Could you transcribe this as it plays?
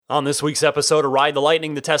On this week's episode of Ride the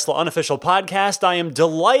Lightning, the Tesla unofficial podcast, I am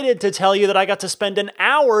delighted to tell you that I got to spend an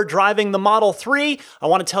hour driving the Model 3. I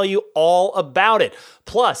want to tell you all about it.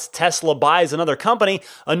 Plus, Tesla buys another company.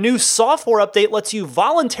 A new software update lets you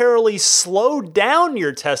voluntarily slow down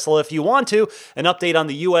your Tesla if you want to. An update on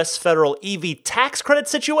the U.S. federal EV tax credit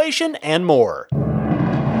situation, and more.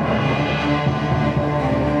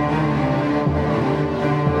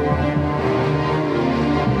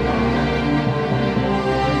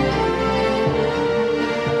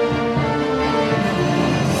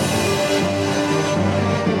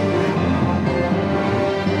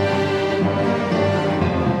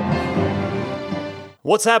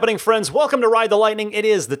 What's happening, friends? Welcome to Ride the Lightning. It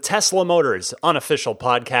is the Tesla Motors unofficial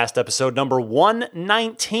podcast, episode number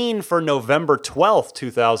 119 for November 12th,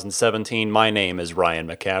 2017. My name is Ryan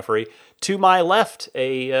McCaffrey. To my left,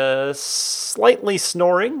 a slightly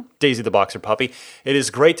snoring Daisy the Boxer puppy. It is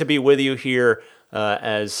great to be with you here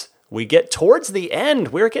as we get towards the end.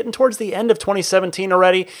 We're getting towards the end of 2017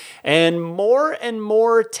 already, and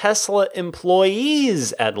more Tesla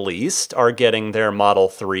employees, at least, are getting their Model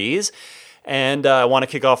 3s. And I want to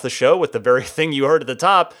kick off the show with the very thing you heard at the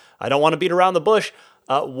top. I don't want to beat around the bush.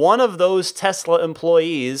 One of those Tesla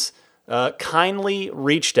employees kindly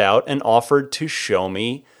reached out and offered to show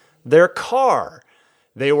me their car.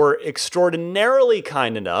 They were extraordinarily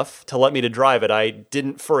kind enough to let me to drive it. I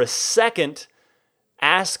didn't for a second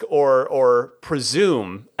ask or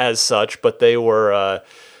presume as such, but they were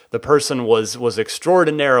the person was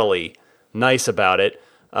extraordinarily nice about it.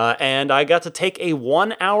 And I got to take a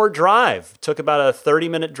 1-hour drive. Took about a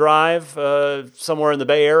 30-minute drive somewhere in the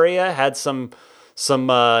Bay Area. Had some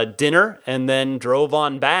dinner and then drove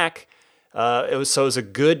on back. It was a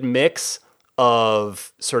good mix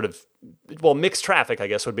of mixed traffic, I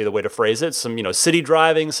guess would be the way to phrase it. Some city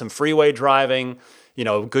driving, some freeway driving.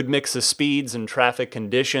 Good mix of speeds and traffic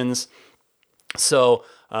conditions. So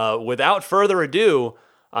without further ado,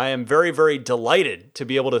 I am very, very delighted to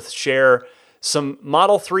be able to share some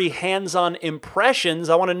Model 3 hands-on impressions.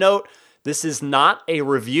 I want to note, this is not a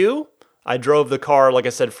review. I drove the car, like I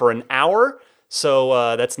said, for an hour,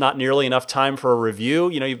 so that's not nearly enough time for a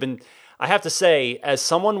review. I have to say, as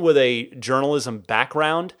someone with a journalism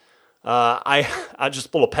background, I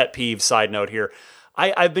just a little pet peeve side note here.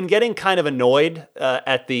 I've been getting kind of annoyed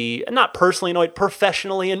not personally annoyed,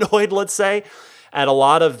 professionally annoyed, let's say, at a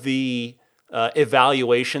lot of the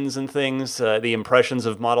evaluations and things, the impressions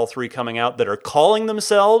of Model 3 coming out that are calling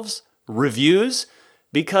themselves reviews,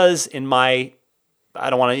 because in my, I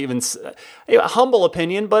don't want to even say, humble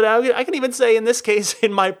opinion, but I can even say in this case,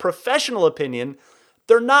 in my professional opinion,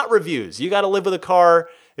 they're not reviews. You got to live with a car.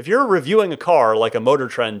 If you're reviewing a car like a Motor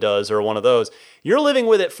Trend does or one of those, you're living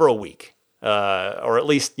with it for a week, or at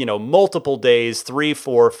least, multiple days, 3,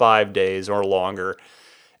 4, 5 days or longer.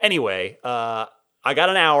 Anyway, I got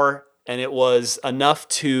an hour. And it was enough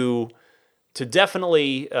to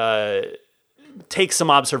definitely take some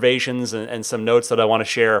observations and some notes that I want to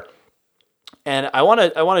share. And I want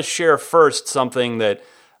to share first something that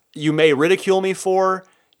you may ridicule me for,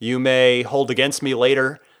 you may hold against me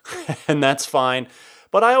later, and that's fine.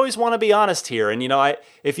 But I always want to be honest here. And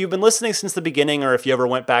if you've been listening since the beginning, or if you ever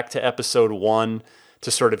went back to episode 1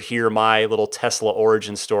 to sort of hear my little Tesla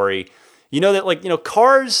origin story, that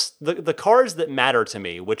cars, the cars that matter to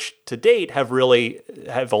me, which to date have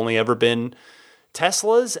only ever been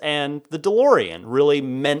Teslas, and the DeLorean really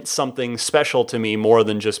meant something special to me more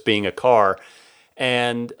than just being a car.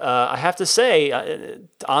 And I have to say,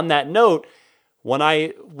 on that note, when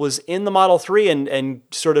I was in the Model 3 and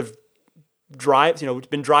sort of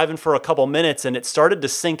been driving for a couple minutes, and it started to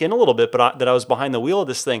sink in a little bit, but that I was behind the wheel of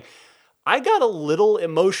this thing, I got a little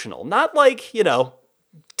emotional. Not like,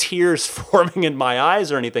 tears forming in my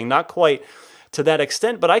eyes or anything, not quite to that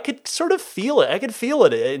extent, but I could sort of feel it. I could feel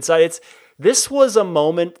it inside. This was a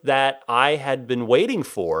moment that I had been waiting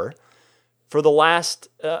for the last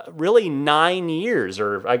really 9 years,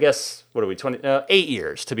 or I guess, 8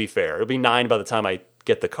 years to be fair. It'll be 9 by the time I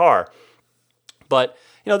get the car. But,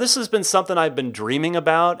 this has been something I've been dreaming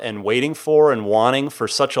about and waiting for and wanting for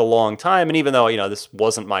such a long time. And even though, this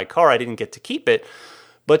wasn't my car, I didn't get to keep it.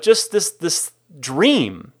 But just this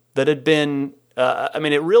dream that had been,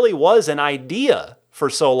 it really was an idea for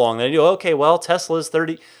so long that I knew, okay, well, Tesla's they're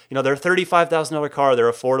 $35,000 car,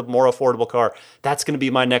 they're more affordable car. That's going to be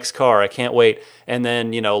my next car. I can't wait. And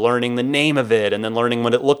then, learning the name of it, and then learning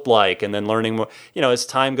what it looked like, and then learning more, as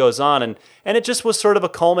time goes on. And it just was sort of a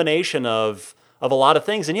culmination of a lot of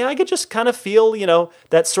things. And I could just kind of feel,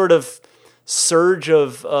 that sort of surge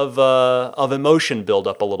of emotion build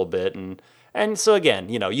up a little bit. And And so again,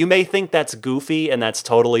 you may think that's goofy, and that's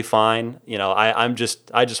totally fine. I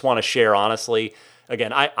just want to share honestly.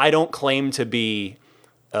 Again, I don't claim to be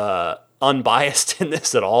unbiased in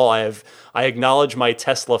this at all. I acknowledge my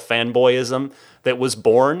Tesla fanboyism that was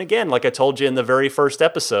born, again, like I told you in the very first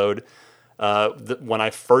episode, when I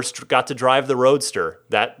first got to drive the Roadster.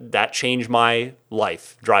 That changed my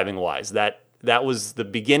life driving wise. That was the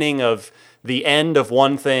beginning of the end of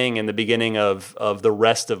one thing and the beginning of the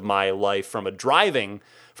rest of my life from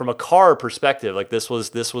a car perspective. Like this was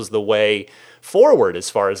the way forward as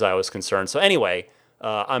far as I was concerned. So anyway,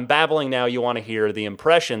 I'm babbling now. You want to hear the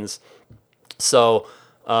impressions. So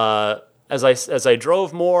as I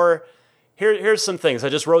drove more, here's some things. I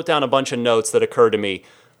just wrote down a bunch of notes that occurred to me.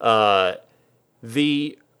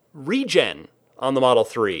 The regen on the Model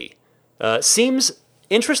 3 seems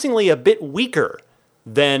interestingly a bit weaker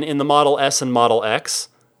than in the Model S and Model X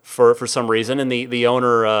for some reason, and the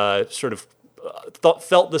owner sort of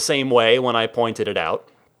felt the same way when I pointed it out.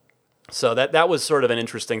 So that was sort of an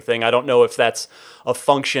interesting thing. I don't know if that's a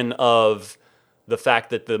function of the fact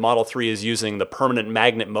that the Model 3 is using the permanent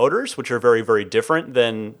magnet motors, which are very, very different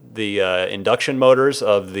than the induction motors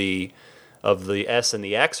of the S and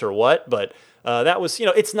the X, or what, but that was,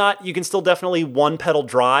 it's not, you can still definitely one pedal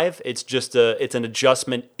drive. It's just it's an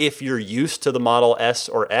adjustment if you're used to the Model S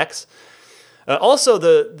or X. Also,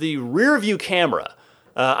 the rear view camera.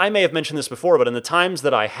 I may have mentioned this before, but in the times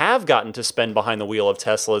that I have gotten to spend behind the wheel of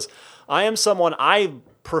Teslas, I am someone, I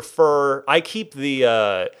keep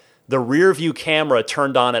the rear view camera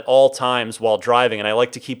turned on at all times while driving, and I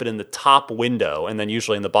like to keep it in the top window, and then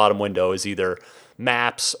usually in the bottom window is either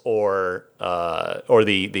maps or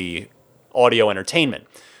the audio entertainment,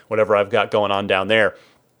 whatever I've got going on down there.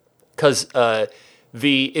 Because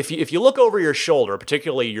if you look over your shoulder,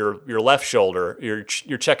 particularly your left shoulder, you're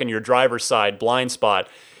checking your driver's side blind spot.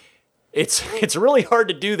 It's really hard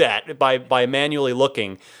to do that by manually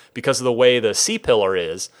looking because of the way the C-pillar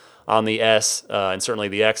is on the S and certainly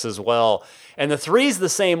the X as well. And the 3's the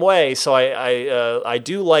same way, so I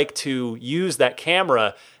do like to use that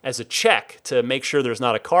camera as a check to make sure there's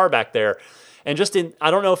not a car back there. And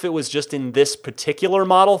I don't know if it was just in this particular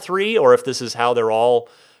Model 3 or if this is how they're all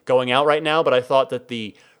going out right now, but I thought that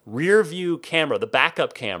the rear view camera, the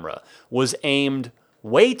backup camera, was aimed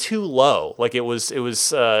way too low. Like it was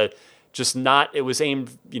just not, it was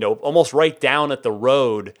aimed, almost right down at the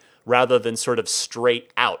road rather than sort of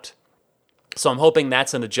straight out. So I'm hoping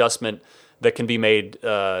that's an adjustment that can be made,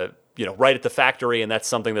 right at the factory, and that's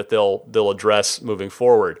something that they'll address moving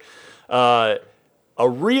forward. A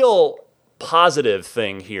real positive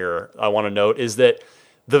thing here I want to note is that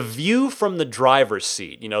the view from the driver's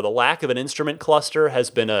seat, the lack of an instrument cluster has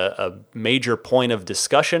been a major point of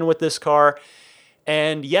discussion with this car.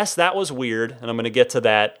 And yes, that was weird, and I'm going to get to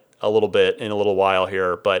that a little bit in a little while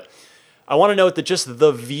here, but I want to note that just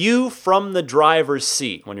the view from the driver's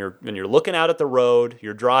seat, when you're looking out at the road,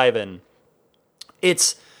 you're driving,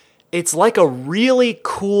 it's like a really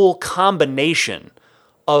cool combination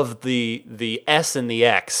of the S and the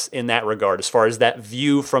X in that regard, as far as that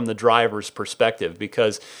view from the driver's perspective,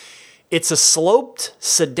 because it's a sloped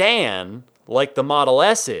sedan like the Model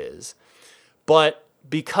S is, but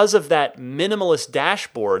because of that minimalist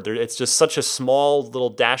dashboard, it's just such a small little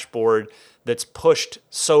dashboard that's pushed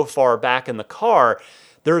so far back in the car,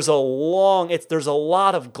 there's a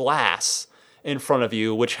lot of glass in front of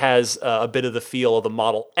you, which has a bit of the feel of the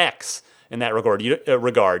Model X in that regard.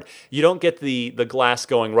 You don't get the glass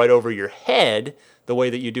going right over your head the way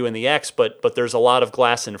that you do in the X, but there's a lot of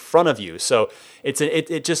glass in front of you. So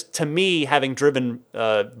it just, to me, having driven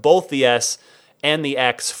both the S and the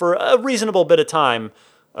X for a reasonable bit of time,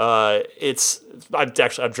 I've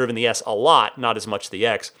driven the S a lot, not as much the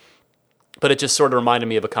X, but it just sort of reminded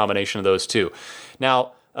me of a combination of those two.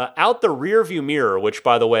 Now, out the rear view mirror, which,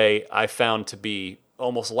 by the way, I found to be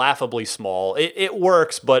almost laughably small. It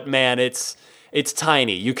works, but man, it's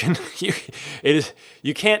tiny. You can't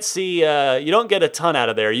see. You don't get a ton out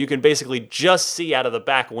of there. You can basically just see out of the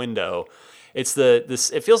back window.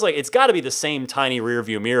 It feels like it's got to be the same tiny rear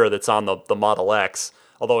view mirror that's on the Model X.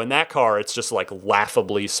 Although in that car, it's just like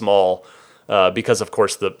laughably small because, of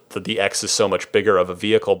course, the X is so much bigger of a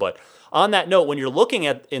vehicle. But on that note, when you're looking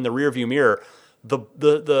in the rear view mirror,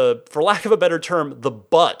 the for lack of a better term, the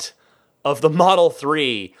butt of the Model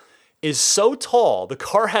 3 is so tall. The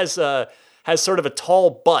car has sort of a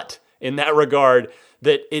tall butt in that regard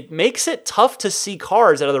that it makes it tough to see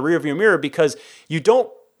cars out of the rearview mirror because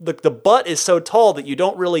the butt is so tall that you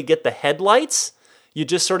don't really get the headlights. You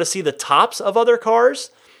just sort of see the tops of other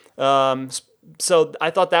cars. So I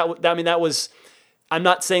thought that was, I'm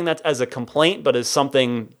not saying that as a complaint, but as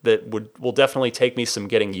something that will definitely take me some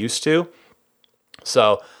getting used to.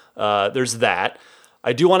 So there's that.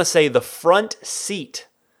 I do want to say the front seat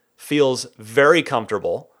feels very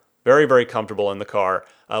comfortable, very, very comfortable in the car,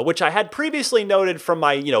 which I had previously noted from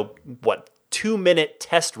my, 2-minute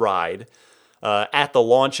test ride at the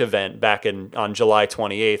launch event back on July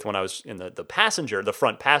 28th when I was in the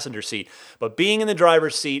front passenger seat. But being in the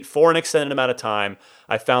driver's seat for an extended amount of time,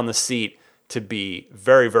 I found the seat to be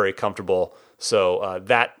very, very comfortable. So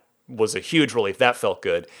that was a huge relief. That felt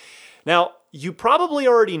good. Now, you probably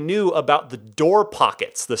already knew about the door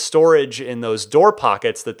pockets, the storage in those door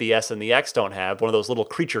pockets that the S and the X don't have, one of those little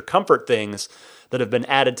creature comfort things that have been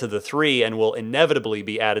added to the 3 and will inevitably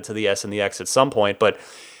be added to the S and the X at some point. But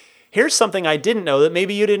here's something I didn't know that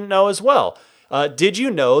maybe you didn't know as well. Did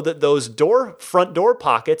you know that those front door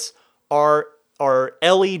pockets are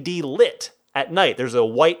LED lit at night? There's a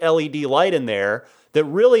white LED light in there that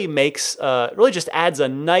really really just adds a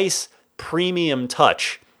nice premium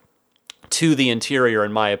touch to the interior,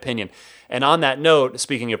 in my opinion. And on that note,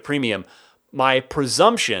 speaking of premium, my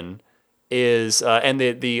presumption is, and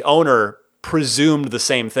the owner presumed the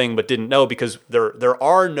same thing but didn't know because there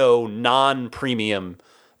are no non-premium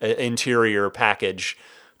interior package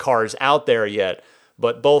cars out there yet.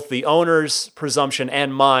 But both the owner's presumption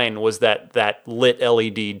and mine was that lit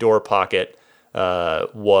LED door pocket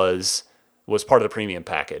was part of the premium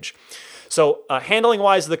package. So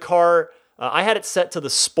handling-wise, the car, I had it set to the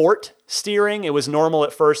sport steering. It was normal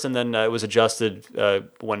at first, and then it was adjusted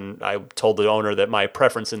when I told the owner that my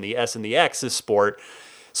preference in the S and the X is sport.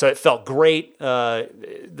 So it felt great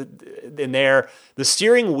in there. The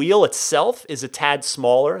steering wheel itself is a tad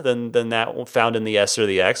smaller than that found in the S or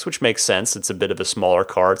the X, which makes sense. It's a bit of a smaller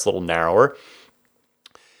car. It's a little narrower.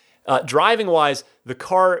 Driving-wise, the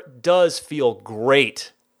car does feel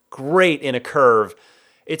great in a curve.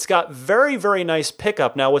 It's got very, very nice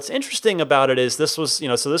pickup. Now, what's interesting about it is this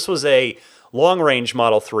was a long-range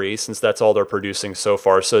Model 3, since that's all they're producing so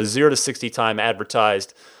far. So 0 to 60 time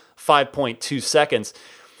advertised 5.2 seconds.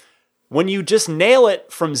 When you just nail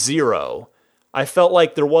it from 0, I felt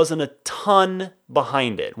like there wasn't a ton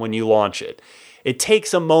behind it when you launch it. It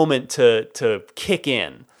takes a moment to kick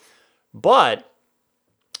in. But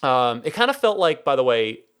it kind of felt like, by the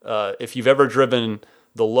way, if you've ever driven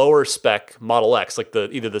the lower spec Model X, like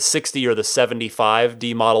either the 60 or the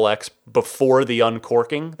 75D Model X before the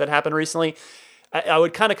uncorking that happened recently, I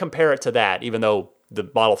would kind of compare it to that, even though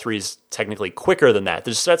the Model 3 is technically quicker than that.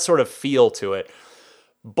 There's that sort of feel to it.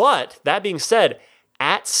 But that being said,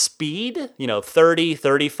 at speed, 30,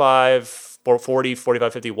 35, 40,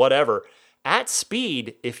 45, 50, whatever, at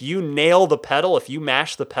speed, if you nail the pedal, if you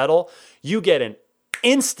mash the pedal, you get an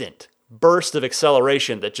instant burst of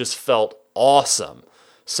acceleration that just felt awesome.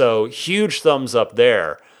 So huge thumbs up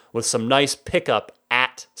there with some nice pickup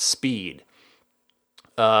at speed.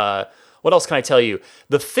 What else can I tell you?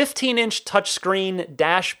 The 15-inch touchscreen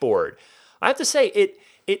dashboard. I have to say,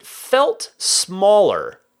 it felt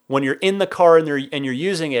smaller when you're in the car and you're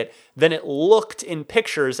using it than it looked in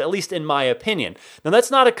pictures, at least in my opinion. Now,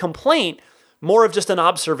 that's not a complaint, more of just an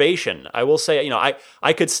observation. I will say,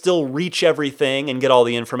 I could still reach everything and get all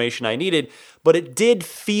the information I needed, but it did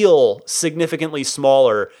feel significantly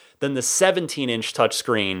smaller than the 17-inch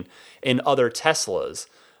touchscreen in other Teslas,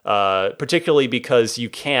 particularly because you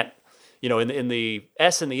can't, in the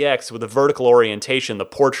S and the X with the vertical orientation, the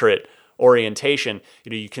portrait orientation,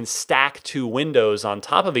 you can stack 2 windows on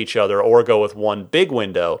top of each other or go with one big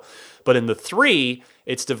window. But in the 3,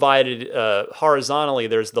 it's divided horizontally.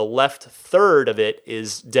 There's the left third of it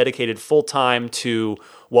is dedicated full time to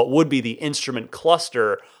what would be the instrument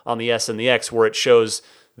cluster on the S and the X, where it shows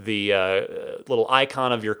the little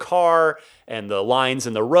icon of your car and the lines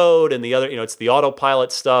in the road and the other, it's the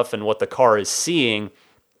autopilot stuff and what the car is seeing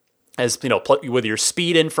as, with your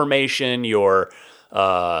speed information, your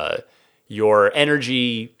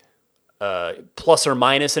energy plus or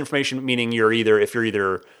minus information, meaning if you're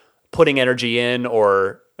either putting energy in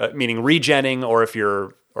or meaning regenning, or if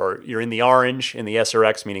you're in the orange in the S or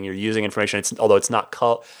X, meaning you're using information. Although it's not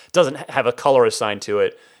doesn't have a color assigned to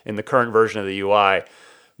it in the current version of the UI.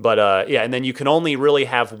 But and then you can only really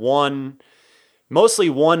have mostly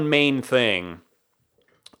one main thing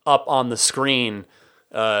up on the screen.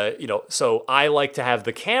 So I like to have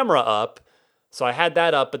the camera up. So I had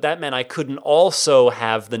that up, but that meant I couldn't also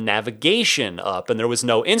have the navigation up, and there was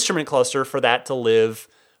no instrument cluster for that to live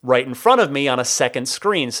right in front of me on a second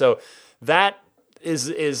screen. So that is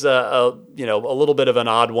a little bit of an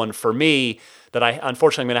odd one for me, that I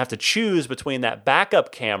unfortunately am going to have to choose between that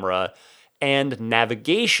backup camera and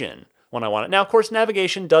navigation when I want it. Now, of course,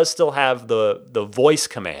 navigation does still have the voice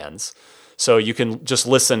commands, so you can just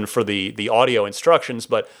listen for the audio instructions,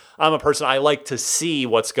 but I'm a person, I like to see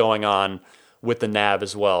what's going on with the nav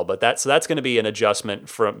as well. But that's going to be an adjustment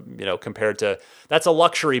from, compared to, that's a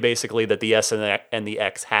luxury basically that the S and the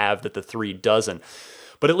X have that the 3 doesn't.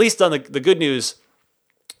 But at least on the good news,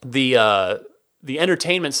 the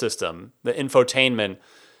entertainment system, the infotainment,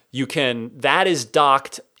 that is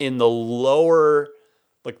docked in the lower,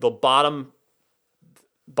 like the bottom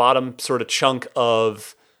sort of chunk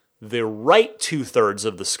of the right 2/3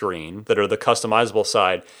 of the screen that are the customizable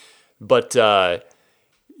side. But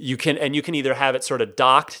you can either have it sort of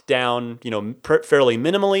docked down, fairly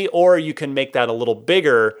minimally, or you can make that a little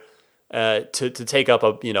bigger to take up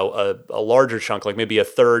a larger chunk, like maybe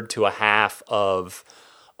 1/3 to 1/2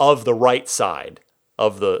 of the right side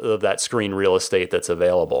of that screen real estate that's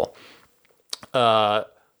available.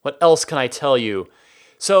 What else can I tell you?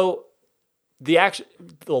 So the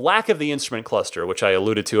lack of the instrument cluster, which I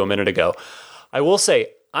alluded to a minute ago, I will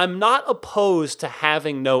say I'm not opposed to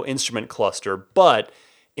having no instrument cluster, but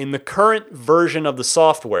in the current version of the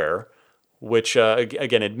software, which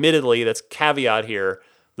again, admittedly, that's caveat here,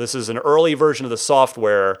 this is an early version of the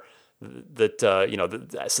software that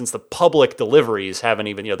since the public deliveries haven't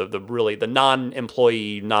even, the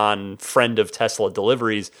non-employee, non-friend of Tesla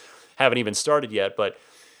deliveries haven't even started yet, but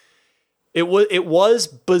it was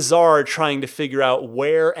bizarre trying to figure out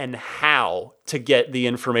where and how to get the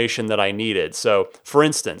information that I needed. So, for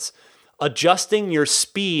instance, adjusting your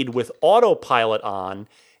speed with autopilot on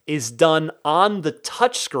is done on the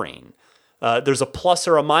touchscreen. There's a plus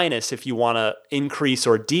or a minus if you want to increase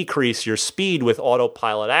or decrease your speed with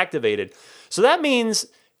autopilot activated. So that means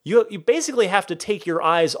you basically have to take your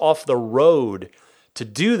eyes off the road to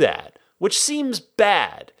do that, which seems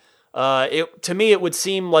bad. To me, it would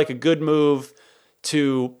seem like a good move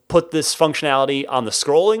to put this functionality on the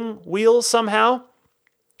scrolling wheels somehow,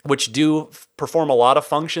 which do perform a lot of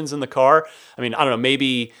functions in the car. I mean, I don't know,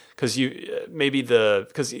 maybe because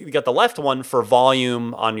you got the left one for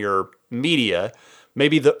volume on your media.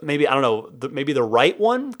 Maybe the right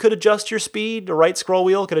one could adjust your speed. The right scroll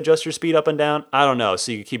wheel could adjust your speed up and down. I don't know.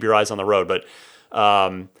 So you can keep your eyes on the road. But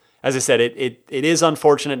as I said, it is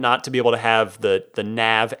unfortunate not to be able to have the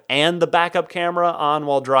nav and the backup camera on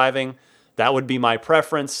while driving. That would be my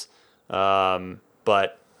preference.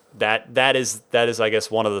 But that is I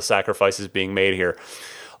guess one of the sacrifices being made here.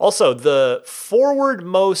 Also, the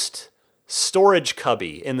forward-most storage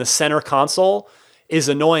cubby in the center console is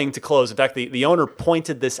annoying to close. In fact, the owner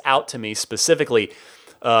pointed this out to me specifically.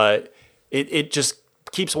 It just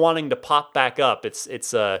keeps wanting to pop back up. It's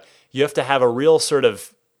you have to have a real sort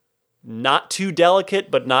of not too delicate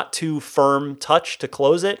but not too firm touch to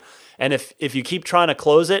close it. And if you keep trying to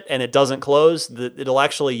close it and it doesn't close, it'll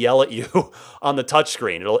actually yell at you on the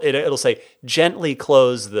touchscreen. It'll say, gently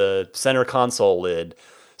close the center console lid.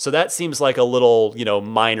 So that seems like a little,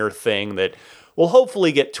 minor thing that will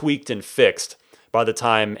hopefully get tweaked and fixed by the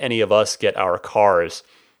time any of us get our cars.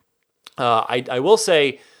 I will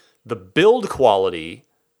say the build quality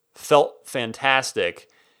felt fantastic.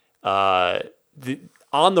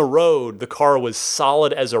 On the road, the car was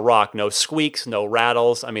solid as a rock. No squeaks, no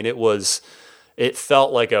rattles. I mean, it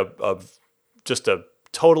felt like just a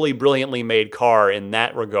totally brilliantly made car in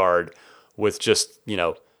that regard, with just,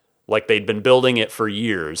 like they'd been building it for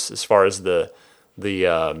years as far as the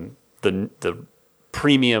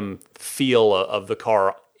premium feel of the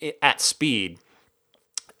car at speed.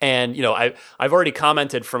 And, I've already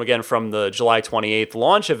commented from the July 28th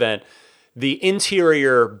launch event, the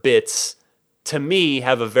interior bits to me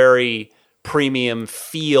have a very premium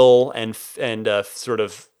feel and sort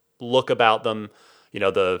of look about them.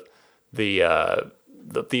 The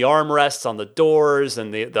armrests on the doors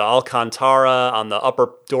and the Alcantara on the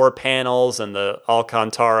upper door panels and the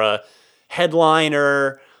Alcantara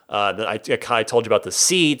headliner. I told you about the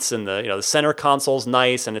seats and the center console's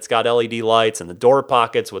nice and it's got LED lights and the door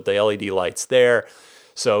pockets with the LED lights there.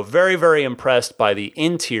 So very, very impressed by the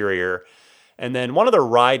interior. And then one other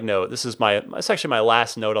ride note. It's actually my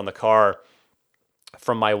last note on the car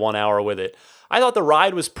from my 1 hour with it. I thought the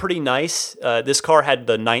ride was pretty nice. This car had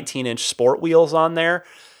the 19-inch sport wheels on there,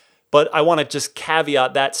 but I want to just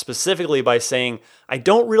caveat that specifically by saying I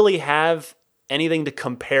don't really have anything to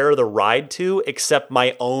compare the ride to except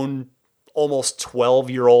my own almost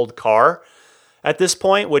 12-year-old car at this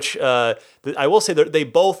point, which I will say that they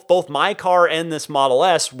both my car and this Model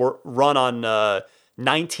S were run on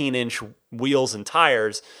 19-inch wheels and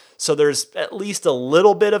tires. So there's at least a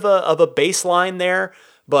little bit of a baseline there,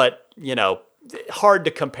 but hard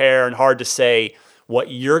to compare and hard to say what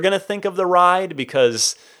you're going to think of the ride,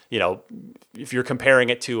 because, if you're comparing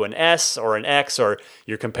it to an S or an X, or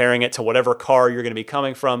you're comparing it to whatever car you're going to be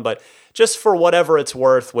coming from. But just for whatever it's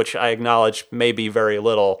worth, which I acknowledge may be very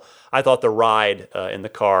little, I thought the ride in the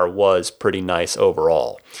car was pretty nice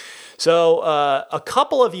overall. So a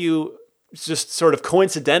couple of you just sort of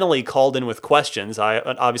coincidentally called in with questions.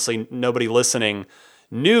 Obviously, nobody listening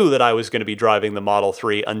knew that I was going to be driving the Model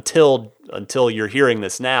 3 until you're hearing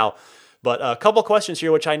this now. But a couple questions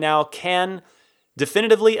here, which I now can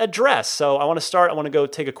definitively address. So I want to go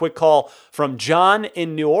take a quick call from John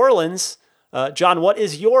in New Orleans. John, what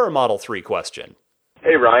is your Model 3 question?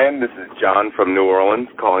 Hey, Ryan, this is John from New Orleans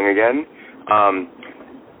calling again.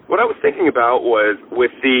 What I was thinking about was,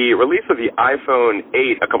 with the release of the iPhone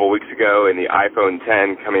 8 a couple weeks ago and the iPhone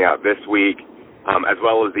 10 coming out this week, as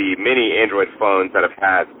well as the mini Android phones that have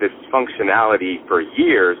had this functionality for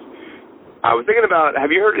years, I was thinking about,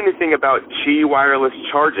 have you heard anything about Qi wireless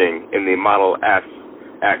charging in the Model S,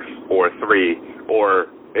 X, or 3? Or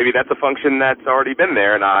maybe that's a function that's already been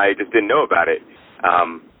there and I just didn't know about it.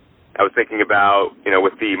 I was thinking about,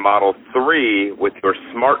 with the Model 3, with your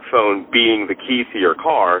smartphone being the key to your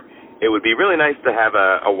car, it would be really nice to have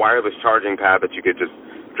a wireless charging pad that you could just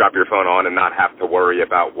drop your phone on and not have to worry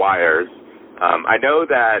about wires. I know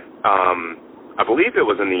that, I believe it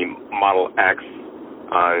was in the Model X,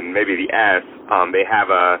 and maybe the S, they have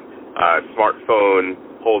a smartphone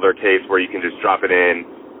holder case where you can just drop it in,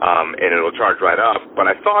 and it'll charge right up. But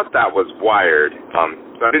I thought that was wired.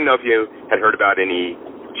 So I didn't know if you had heard about any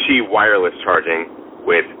Qi wireless charging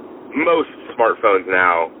with most smartphones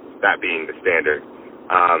now, that being the standard.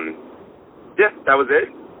 Yeah, that was it.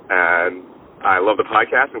 And I love the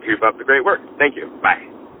podcast and keep up the great work. Thank you. Bye.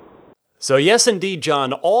 So yes, indeed,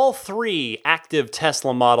 John, all three active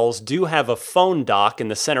Tesla models do have a phone dock in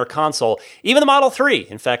the center console, even the Model 3.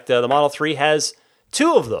 In fact, the Model 3 has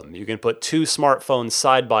two of them. You can put two smartphones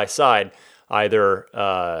side by side, either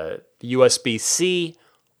USB-C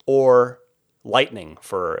or Lightning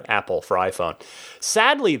for Apple, for iPhone.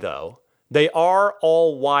 Sadly, though, they are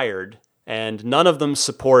all wired, and none of them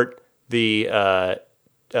support the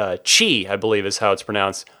Qi, I believe is how it's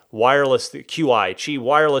pronounced, Qi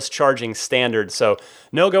wireless charging standard. So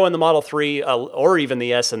no go in the Model 3 or even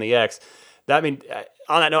the S and the X. On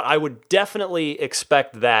that note, I would definitely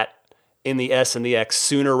expect that in the S and the X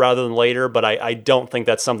sooner rather than later, but I don't think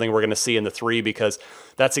that's something we're going to see in the 3, because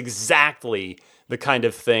that's exactly the kind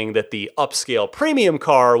of thing that the upscale premium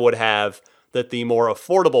car would have that the more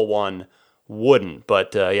affordable one wouldn't.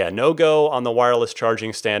 But no go on the wireless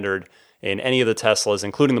charging standard in any of the Teslas,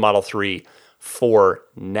 including the Model 3, for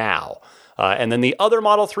now. And then the other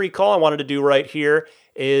Model 3 call I wanted to do right here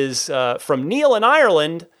is from Neil in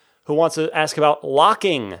Ireland, who wants to ask about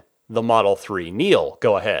locking the Model 3. Neil,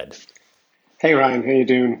 go ahead. Hey Ryan, how you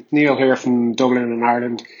doing? Neil here from Dublin in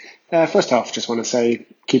Ireland. First off, just want to say,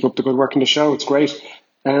 keep up the good work in the show. It's great.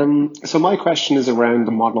 So my question is around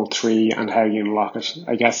the Model 3 and how you unlock it.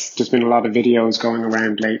 I guess there's been a lot of videos going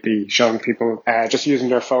around lately showing people just using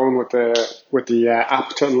their phone with the app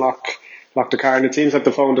to unlock the car, and it seems like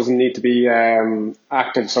the phone doesn't need to be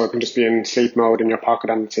active, so it can just be in sleep mode in your pocket,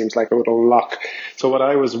 and it seems like it would unlock. So what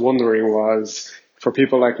I was wondering was, for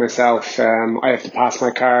people like myself, I have to pass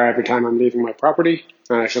my car every time I'm leaving my property,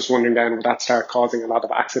 and I was just wondering then, would that start causing a lot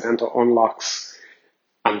of accidental unlocks,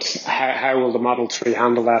 and how will the Model 3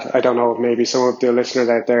 handle that? I don't know if maybe some of the listeners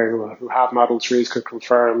out there who have Model 3s could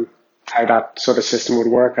confirm how that sort of system would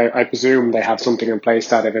work. I presume they have something in place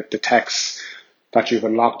that if it detects that you've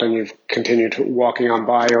unlocked and you've continued walking on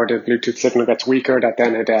by, or the Bluetooth signal gets weaker, that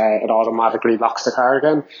then it automatically locks the car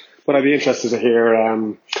again. But I'd be interested to hear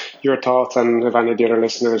your thoughts, and if any of the other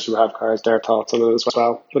listeners who have cars, their thoughts on it as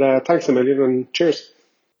well. But thanks a million, and cheers.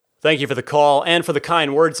 Thank you for the call and for the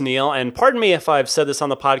kind words, Neil. And pardon me if I've said this on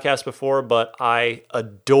the podcast before, but I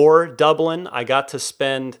adore Dublin. I got to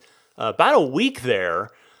spend about a week there.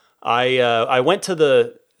 I went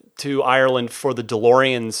to Ireland for the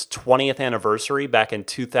DeLorean's 20th anniversary back in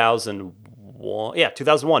 2001. Yeah,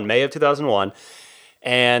 2001, May of 2001.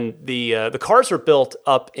 And the cars were built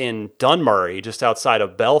up in Dunmurry, just outside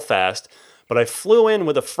of Belfast. But I flew in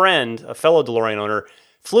with a friend, a fellow DeLorean owner,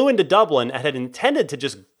 flew into Dublin and had intended to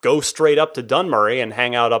just go straight up to Dunmurry and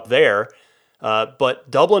hang out up there.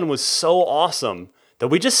 But Dublin was so awesome that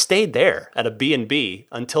we just stayed there at a B&B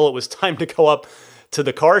until it was time to go up to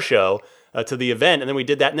the car show. To the event, and then we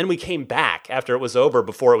did that, and then we came back after it was over,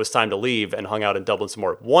 before it was time to leave, and hung out in Dublin some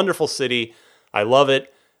more. Wonderful city, I love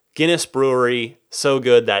it. Guinness Brewery, so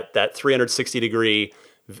good. That 360-degree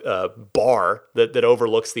bar that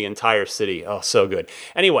overlooks the entire city, oh, so good.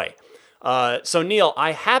 Anyway, So Neil,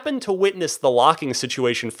 I happened to witness the locking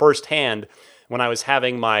situation firsthand when I was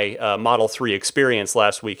having my Model 3 experience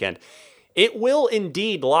last weekend. It will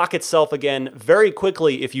indeed lock itself again very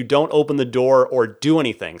quickly if you don't open the door or do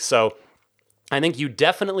anything. So I think you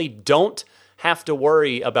definitely don't have to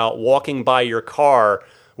worry about walking by your car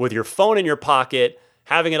with your phone in your pocket,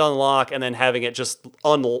 having it unlock, and then having it just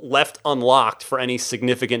left unlocked for any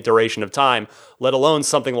significant duration of time, let alone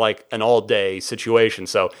something like an all-day situation.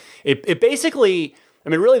 So it basically, I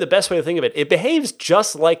mean, really the best way to think of it, it behaves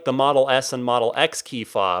just like the Model S and Model X key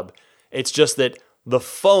fob. It's just that the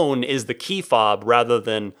phone is the key fob rather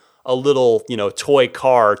than a little, toy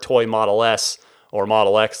car, toy Model S or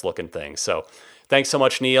Model X looking thing. So thanks so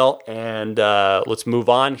much, Neil. And let's move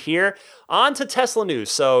on here. On to Tesla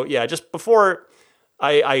news. So yeah, just before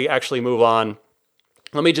I actually move on,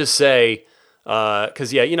 let me just say,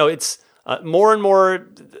 because it's more and more,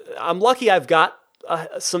 I'm lucky I've got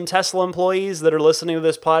some Tesla employees that are listening to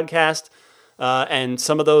this podcast. And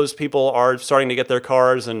some of those people are starting to get their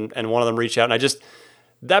cars, and one of them reached out, and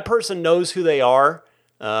that person knows who they are.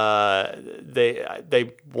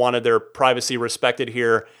 They wanted their privacy respected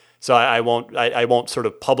here, so I won't sort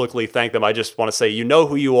of publicly thank them. I just want to say, you know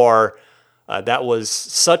who you are. That was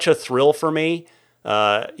such a thrill for me.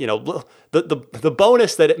 The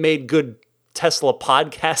bonus that it made good Tesla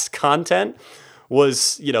podcast content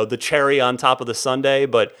was, the cherry on top of the sundae.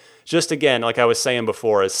 But just again, like I was saying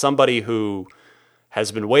before, as somebody who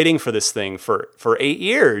has been waiting for this thing for 8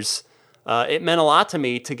 years, it meant a lot to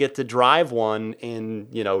me to get to drive one in,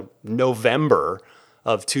 November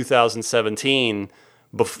of 2017,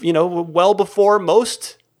 well before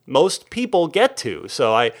most people get to.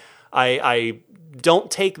 So I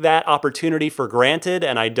don't take that opportunity for granted,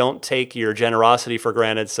 and I don't take your generosity for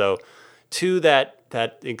granted. So to that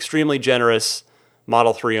extremely generous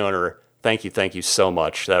Model 3 owner, thank you so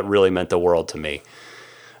much. That really meant the world to me.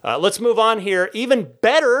 Let's move on here. Even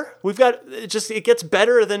better, it gets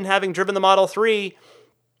better than having driven the Model 3.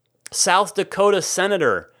 South Dakota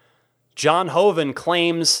Senator John Hoeven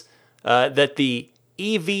claims that the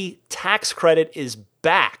EV tax credit is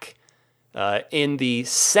back in the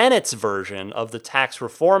Senate's version of the tax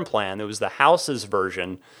reform plan. It was the House's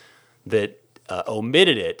version that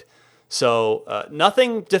omitted it. So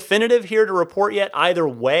nothing definitive here to report yet either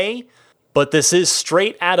way, but this is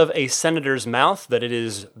straight out of a senator's mouth that it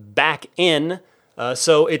is back in.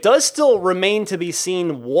 So it does still remain to be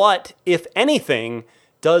seen what, if anything,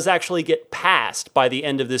 does actually get passed by the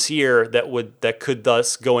end of this year that could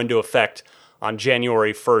thus go into effect on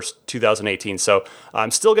January 1st, 2018. So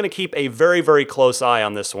I'm still going to keep a very, very close eye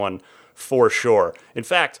on this one for sure. In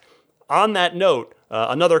fact, on that note,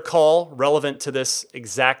 another call relevant to this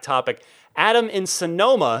exact topic. Adam in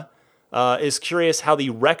Sonoma is curious how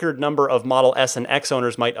the record number of Model S and X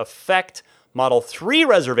owners might affect Model 3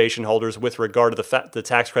 reservation holders with regard to the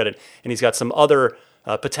tax credit. And he's got some other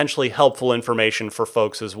potentially helpful information for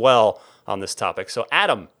folks as well on this topic. So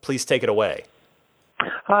Adam, please take it away.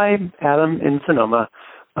 Hi, Adam in Sonoma.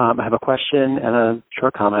 I have a question and a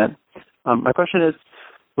short comment. My question is,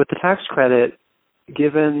 with the tax credit,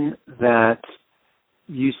 given that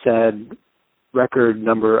you said record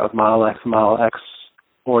number of Model X and Model X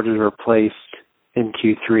orders were placed in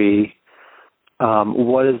Q3,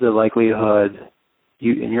 what is the likelihood,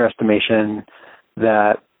 in your estimation,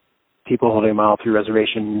 that people holding a Model 3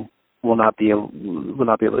 reservation will not be able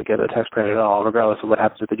to get a tax credit at all, regardless of what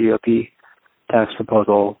happens with the GOP tax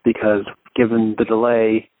proposal? Because given the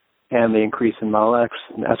delay and the increase in Model X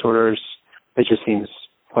and S orders, it just seems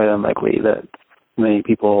quite unlikely that many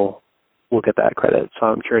people will get that credit. So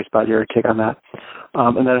I'm curious about your take on that.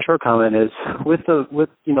 And then a short comment is,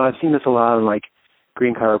 I've seen this a lot on like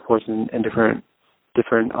Green Car Reports and different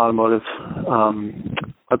automotive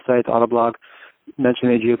websites, Autoblog,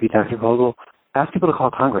 mentioning the GOP tax proposal. Ask people to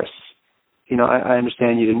call Congress. I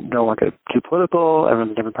understand you don't want to get too political,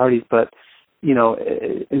 everyone's in different parties, but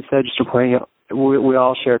instead just reporting it, we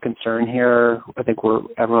all share concern here. I think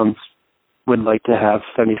everyone would like to have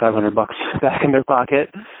 $7,500 back in their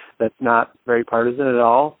pocket. That's not very partisan at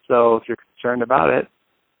all. So if you're concerned about it,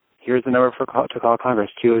 here's the number to call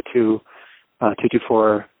Congress, 202-224, I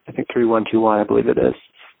think 3121, I believe it is.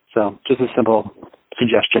 So just a simple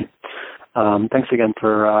suggestion. Thanks again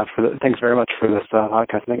thanks very much for this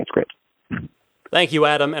podcast. I think it's great. Thank you,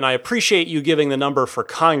 Adam, and I appreciate you giving the number for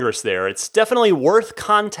Congress there. It's definitely worth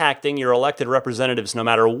contacting your elected representatives no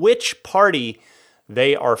matter which party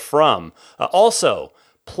they are from. Also,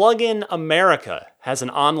 Plug-in America has an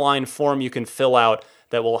online form you can fill out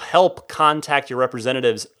that will help contact your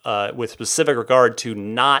representatives with specific regard to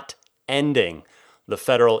not ending the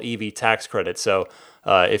federal EV tax credit. So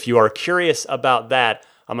If you are curious about that,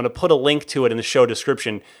 I'm going to put a link to it in the show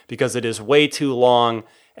description because it is way too long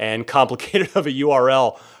and complicated of a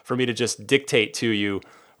URL for me to just dictate to you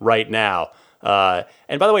right now.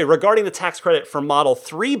 And by the way, regarding the tax credit for Model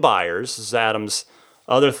 3 buyers, this is Adam's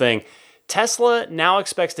other thing, Tesla now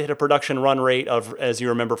expects to hit a production run rate of, as you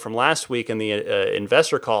remember from last week in the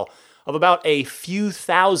investor call, of about a few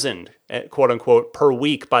thousand, quote unquote, per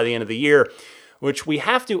week by the end of the year, which we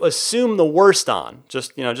have to assume the worst on.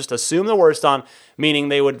 Just assume the worst on, meaning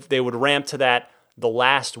they would ramp to that the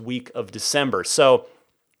last week of December. So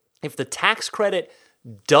if the tax credit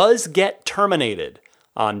does get terminated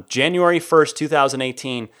on January 1st,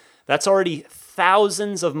 2018, that's already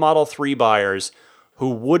thousands of Model 3 buyers who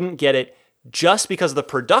wouldn't get it just because of the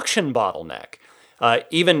production bottleneck.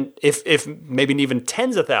 Even if maybe even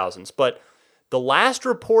tens of thousands. But the last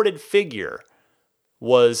reported figure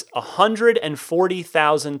was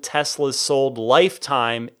 140,000 Teslas sold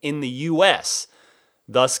lifetime in the U.S.,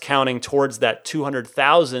 thus counting towards that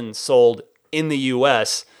 200,000 sold in the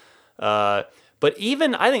U.S. But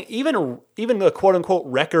I think even the quote-unquote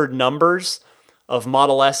record numbers of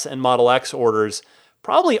Model S and Model X orders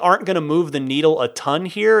probably aren't going to move the needle a ton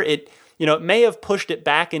here. It may have pushed it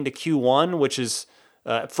back into Q1, which is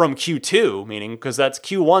from Q2, meaning because that's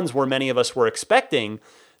Q1's where many of us were expecting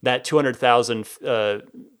that 200,000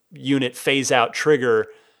 unit phase-out trigger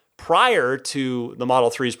prior to the Model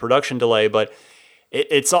 3's production delay. But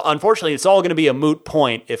unfortunately, it's all going to be a moot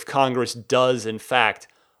point if Congress does, in fact,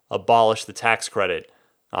 abolish the tax credit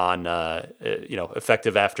on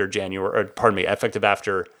effective after effective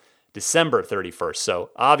after December 31st. So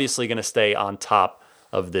obviously going to stay on top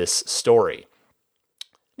of this story.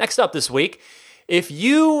 Next up this week, if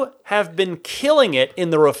you have been killing it in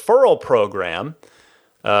the referral program,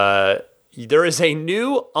 there is a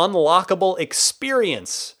new unlockable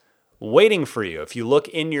experience waiting for you. If you look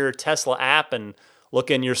in your Tesla app and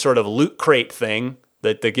look in your sort of loot crate thing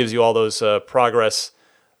that gives you all those progress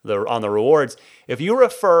on the rewards, if you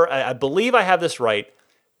refer, I believe I have this right,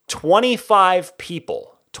 25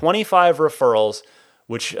 people, 25 referrals,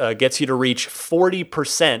 which gets you to reach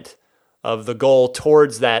 40% of the goal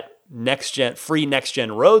towards that free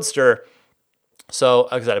next-gen Roadster. So,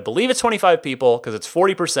 like I said, I believe it's 25 people because it's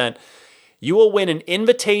 40%. You will win an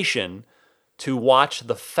invitation to watch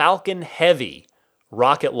the Falcon Heavy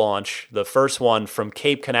rocket launch, the first one from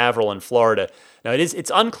Cape Canaveral in Florida. Now,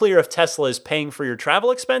 it's unclear if Tesla is paying for your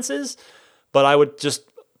travel expenses, but I would just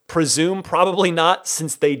presume probably not,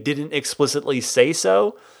 since they didn't explicitly say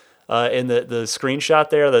so in the screenshot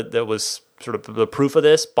there that was sort of the proof of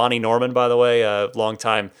this. Bonnie Norman, by the way, a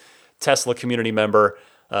longtime Tesla community member,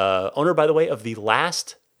 owner, by the way, of the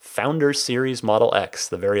last Founder Series Model X,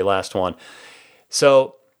 the very last one.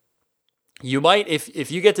 So you might, if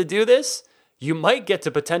you get to do this, you might get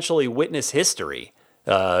to potentially witness history.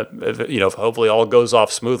 If hopefully all goes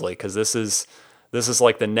off smoothly, because this is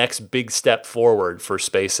like the next big step forward for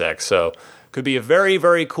SpaceX. So could be a very,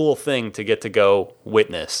 very cool thing to get to go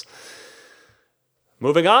witness.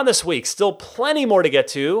 Moving on this week, still plenty more to get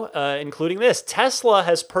to, including this. Tesla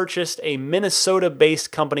has purchased a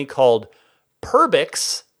Minnesota-based company called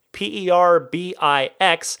Perbix,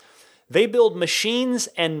 Perbix. They build machines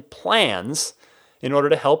and plans in order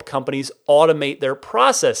to help companies automate their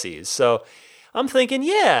processes. So I'm thinking,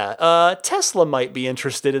 Tesla might be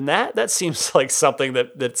interested in that. That seems like something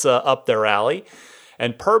that's up their alley.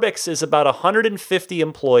 And Perbix is about 150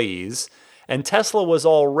 employees, and Tesla was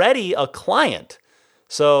already a client.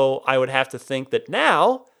 So I would have to think that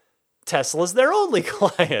now Tesla's their only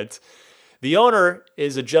client. The owner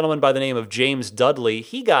is a gentleman by the name of James Dudley.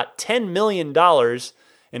 He got $10 million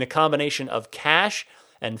in a combination of cash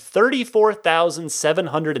and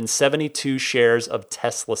 34,772 shares of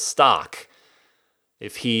Tesla stock.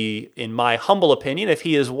 If he, in my humble opinion, if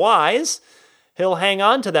he is wise, he'll hang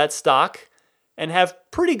on to that stock and have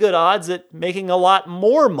pretty good odds at making a lot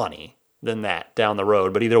more money than that down the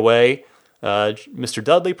road. But either way, Mr.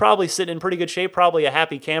 Dudley probably sitting in pretty good shape, probably a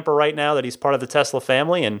happy camper right now that he's part of the Tesla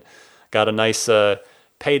family and got a nice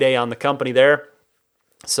payday on the company there.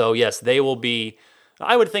 So yes, they will be,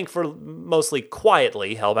 I would think, for mostly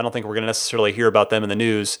quietly held. I don't think we're going to necessarily hear about them in the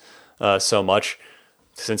news so much,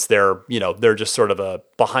 since they're just sort of a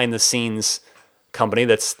behind the scenes company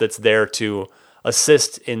that's there to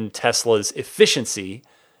assist in Tesla's efficiency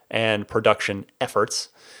and production efforts.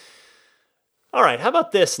 All right, how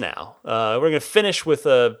about this now? We're going to finish with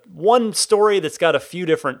one story that's got a few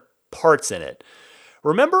different parts in it.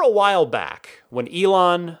 Remember a while back when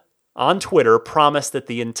Elon on Twitter promised that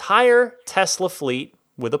the entire Tesla fleet,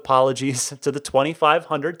 with apologies to the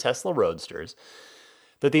 2,500 Tesla Roadsters,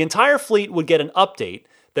 that the entire fleet would get an update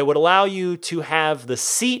that would allow you to have the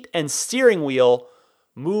seat and steering wheel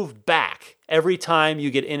move back every time you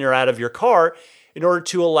get in or out of your car in order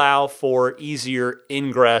to allow for easier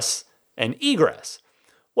ingress and egress.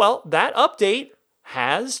 Well, that update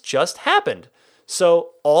has just happened.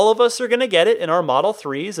 So all of us are going to get it in our Model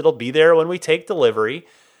 3s. It'll be there when we take delivery.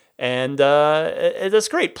 And that's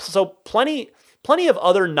great. So plenty of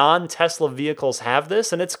other non-Tesla vehicles have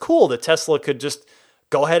this. And it's cool that Tesla could just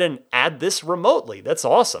go ahead and add this remotely. That's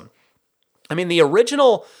awesome. I mean, the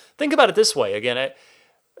original, think about it this way. Again,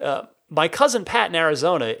 my cousin Pat in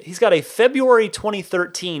Arizona, he's got a February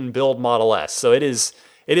 2013 build Model S. So it is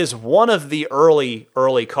one of the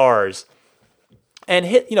early cars. And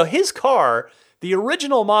his car, the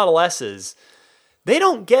original Model S's, they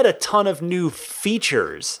don't get a ton of new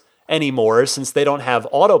features anymore since they don't have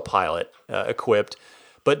autopilot equipped.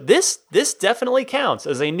 But this definitely counts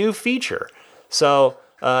as a new feature. So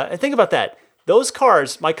think about that. Those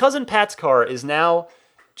cars, my cousin Pat's car is now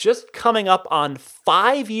just coming up on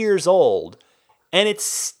 5 years old, and it's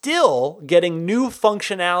still getting new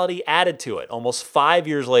functionality added to it almost 5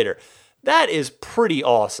 years later. That is pretty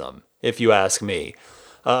awesome, if you ask me.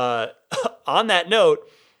 On that note,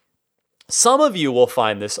 some of you will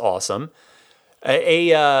find this awesome.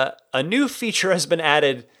 A new feature has been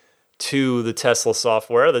added to the Tesla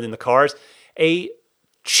software in the cars, a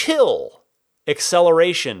chill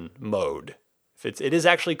acceleration mode. It is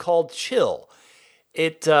actually called chill.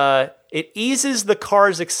 It eases the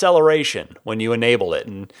car's acceleration when you enable it.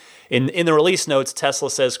 And in the release notes, Tesla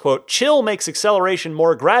says, quote, "Chill makes acceleration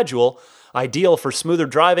more gradual, ideal for smoother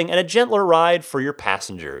driving and a gentler ride for your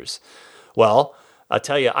passengers." Well, I'll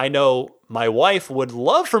tell you, I know my wife would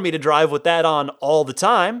love for me to drive with that on all the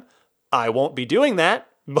time. I won't be doing that,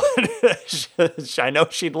 but I know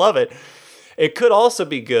she'd love it. It could also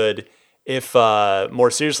be good if, more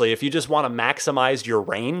seriously, if you just want to maximize your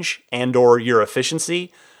range and or your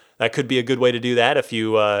efficiency. That could be a good way to do that if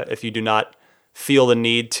you do not feel the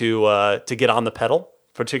need to get on the pedal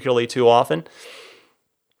particularly too often.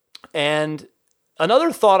 And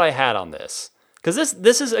another thought I had on this, because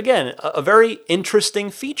this is, again, a very interesting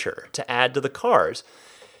feature to add to the cars.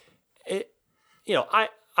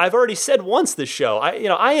 I've already said once this show,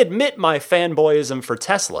 I admit my fanboyism for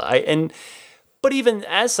Tesla. But even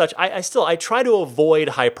as such, I try to avoid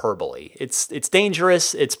hyperbole. It's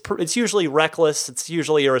dangerous. It's usually reckless. It's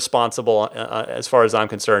usually irresponsible as far as I'm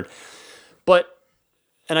concerned.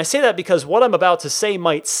 And I say that because what I'm about to say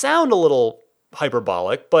might sound a little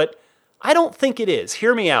hyperbolic, but I don't think it is.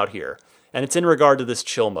 Hear me out here. And it's in regard to this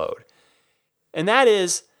chill mode. And that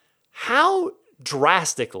is, how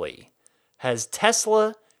drastically has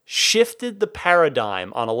Tesla shifted the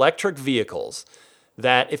paradigm on electric vehicles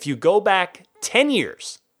that if you go back 10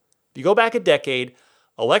 years, if you go back a decade,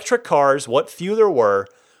 electric cars, what few there were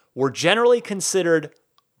generally considered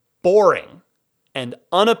boring and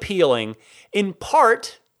unappealing, in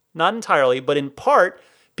part, not entirely, but in part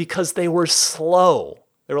because they were slow.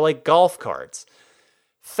 They were like golf carts.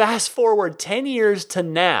 Fast forward 10 years to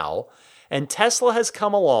now, and Tesla has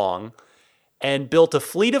come along and built a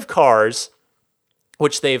fleet of cars,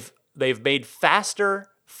 which they've made faster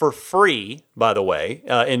for free, by the way,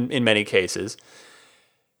 in many cases,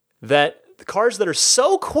 that the cars that are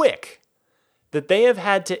so quick that they have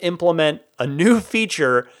had to implement a new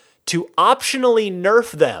feature to optionally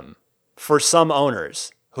nerf them for some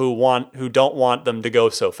owners who don't want them to go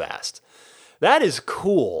so fast. That is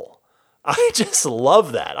cool. I just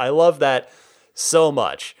love that. I love that so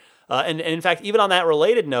much. And in fact, even on that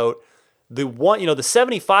related note, the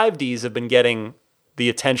 75Ds have been getting the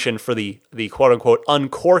attention for the quote unquote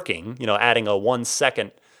uncorking, adding a 1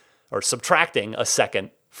 second or subtracting a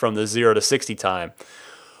second from the 0 to 60 time.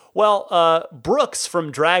 Well, Brooks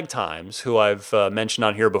from Drag Times, who I've mentioned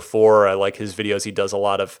on here before, I like his videos. He does a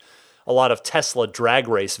lot of Tesla drag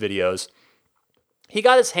race videos. He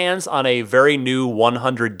got his hands on a very new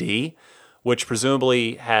 100D, which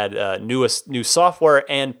presumably had new software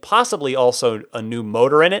and possibly also a new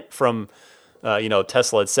motor in it from,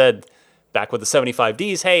 Tesla had said back with the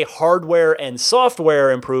 75Ds, hey, hardware and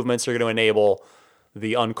software improvements are going to enable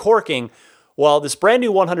the uncorking. Well, this brand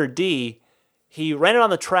new 100D, he ran it on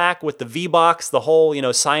the track with the V-Box, the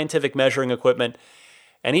whole, scientific measuring equipment,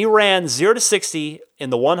 and he ran 0 to 60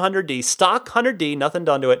 in the 100D, stock 100D, nothing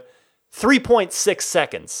done to it, 3.6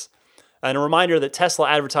 seconds. And a reminder that Tesla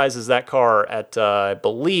advertises that car at, I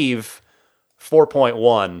believe,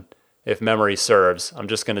 4.1, if memory serves. I'm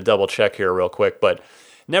just going to double check here real quick. But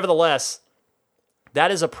nevertheless,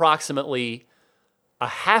 that is approximately a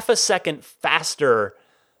half a second faster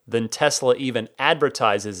than Tesla even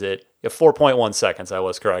advertises it Yeah, 4.1 seconds. I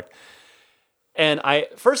was correct. And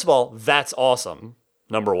first of all, that's awesome.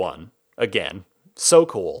 Number one, again, so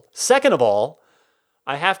cool. Second of all,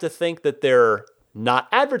 I have to think that they're not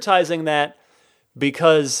advertising that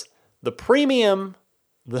because the premium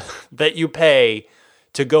that you pay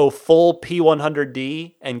to go full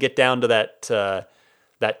P100D and get down to that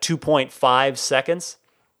 2.5 seconds,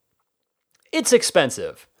 it's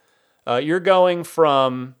expensive. You're going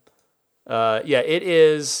from, it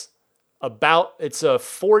is about, it's a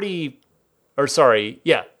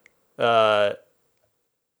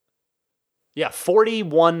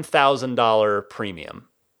 $41,000 premium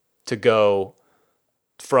to go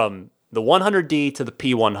from the 100D to the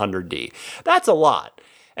P100D. That's a lot.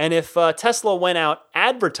 And if Tesla went out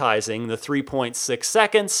advertising the 3.6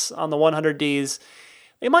 seconds on the 100Ds,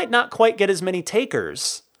 they might not quite get as many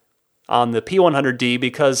takers on the P100D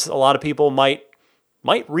because a lot of people might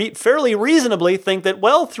fairly reasonably think that,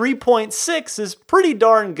 well, 3.6 is pretty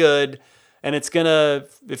darn good, and it's going to,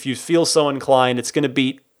 if you feel so inclined, it's going to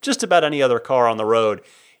beat just about any other car on the road,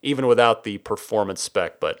 even without the performance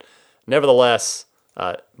spec. But nevertheless,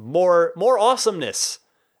 more awesomeness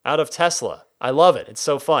out of Tesla. I love it. It's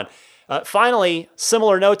so fun. Finally,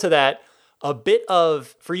 similar note to that, a bit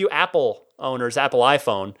of, for you Apple owners, Apple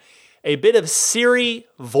iPhone, a bit of Siri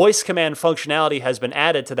voice command functionality has been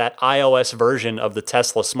added to that iOS version of the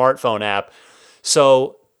Tesla smartphone app.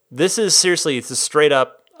 So this is seriously, it's a straight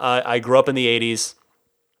up, I grew up in the 80s.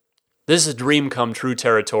 This is dream come true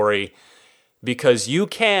territory because you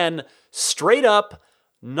can straight up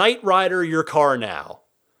Knight Rider your car now.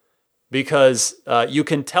 Because you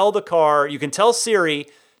can tell Siri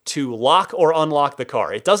to lock or unlock the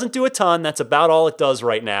car. It doesn't do a ton. That's about all it does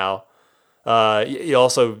right now.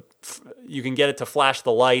 You can get it to flash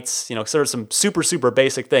the lights. Sort of some super, super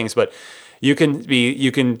basic things. But you can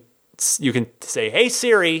say, "Hey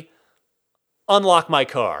Siri, unlock my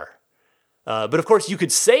car." But of course, you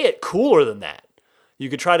could say it cooler than that. You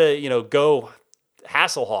could try to go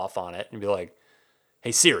Hasselhoff on it and be like,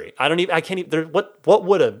 "Hey Siri, what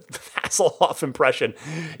would a Hasselhoff impression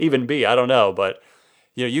even be? I don't know, but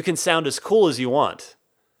you can sound as cool as you want,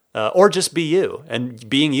 or just be you, and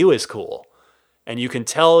being you is cool, and you can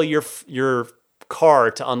tell your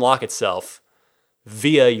car to unlock itself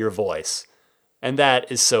via your voice, and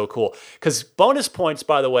that is so cool. Because bonus points,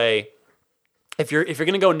 by the way, if you're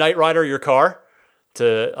going to go Knight Rider your car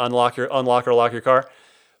to unlock or lock your car,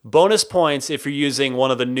 bonus points if you're using one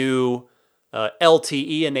of the new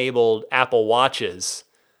LTE enabled Apple Watches,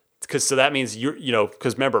 because so that means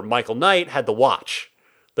because remember Michael Knight had the watch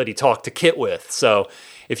that he talked to Kit with. So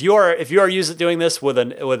if you are doing this with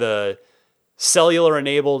a cellular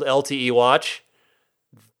enabled LTE watch,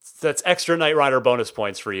 that's extra Knight Rider bonus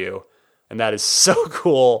points for you, and that is so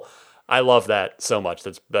cool. I love that so much.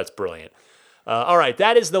 That's brilliant. All right,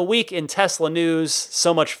 that is the week in Tesla news.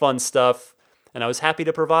 So much fun stuff, and I was happy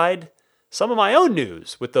to provide some of my own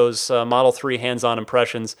news with those Model 3 hands-on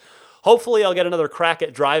impressions. Hopefully I'll get another crack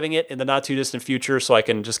at driving it in the not-too-distant future so I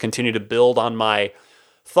can just continue to build on my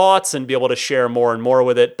thoughts and be able to share more and more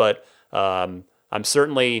with it. But I'm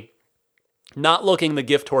certainly not looking the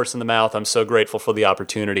gift horse in the mouth. I'm so grateful for the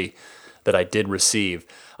opportunity that I did receive.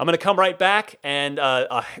 I'm going to come right back and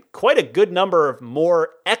quite a good number of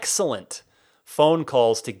more excellent phone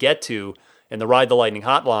calls to get to in the Ride the Lightning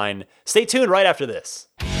hotline. Stay tuned right after this.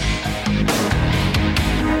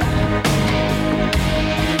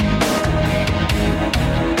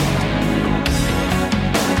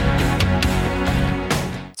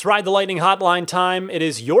 It's Ride the Lightning hotline time. It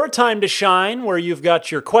is your time to shine, where you've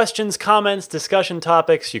got your questions, comments, discussion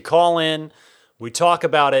topics. You call in, we talk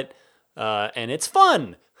about it, and it's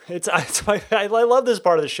fun. I love this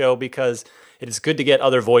part of the show because it is good to get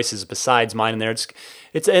other voices besides mine in there.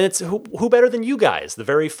 It's who better than you guys, the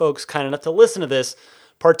very folks kind enough to listen to this,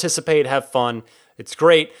 participate, have fun. It's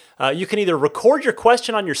great. You can either record your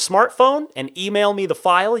question on your smartphone and email me the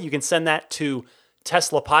file. You can send that to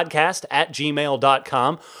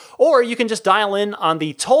teslapodcast@gmail.com, or you can just dial in on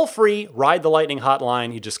the toll-free Ride the Lightning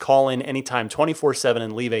hotline. You just call in anytime 24/7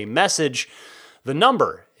 and leave a message. The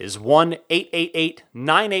number is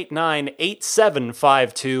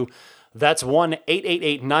 1-888-989-8752. That's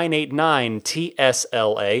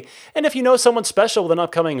 1-888-989-TSLA. And if you know someone special with an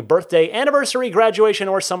upcoming birthday, anniversary, graduation,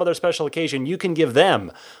 or some other special occasion, you can give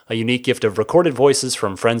them a unique gift of recorded voices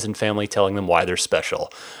from friends and family telling them why they're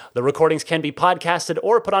special. The recordings can be podcasted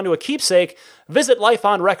or put onto a keepsake. Visit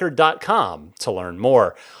lifeonrecord.com to learn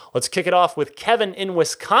more. Let's kick it off with Kevin in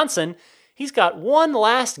Wisconsin. He's got one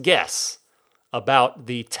last guess about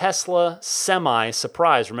the Tesla Semi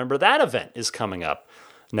Surprise. Remember, that event is coming up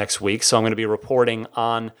next week, so I'm going to be reporting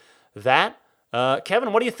on that.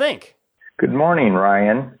 Kevin, what do you think? Good morning,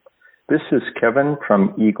 Ryan. This is Kevin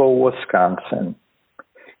from Eagle, Wisconsin.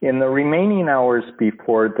 In the remaining hours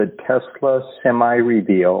before the Tesla Semi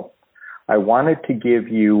reveal, I wanted to give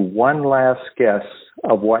you one last guess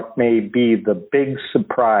of what may be the big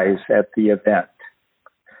surprise at the event.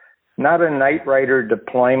 Not a Knight Rider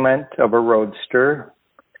deployment of a Roadster,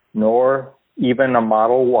 nor even a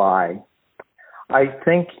Model Y. I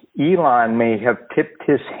think Elon may have tipped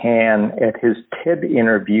his hand at his TED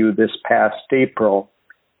interview this past April.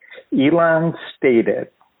 Elon stated,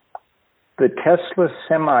 "The Tesla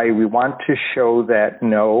Semi, we want to show that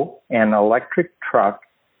no, an electric truck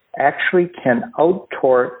actually can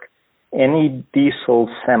out-torque any diesel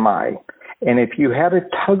semi. And if you had a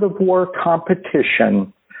tug-of-war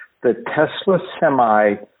competition, the Tesla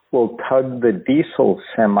Semi will tug the diesel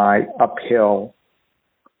semi uphill."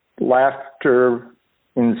 Laughter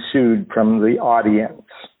ensued from the audience.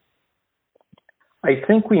 I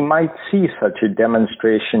think we might see such a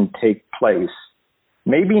demonstration take place.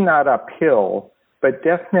 Maybe not uphill, but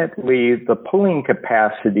definitely the pulling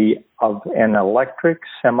capacity of an electric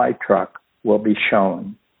semi-truck will be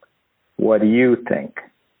shown. What do you think?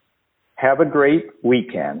 Have a great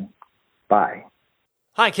weekend. Bye.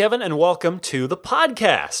 Hi, Kevin, and welcome to the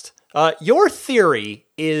podcast. Your theory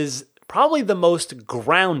is probably the most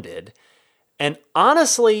grounded, and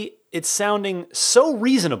honestly, it's sounding so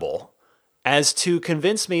reasonable as to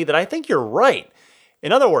convince me that I think you're right.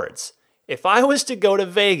 In other words, if I was to go to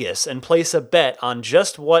Vegas and place a bet on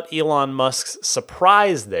just what Elon Musk's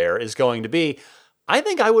surprise there is going to be, I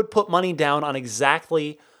think I would put money down on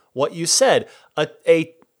exactly what you said.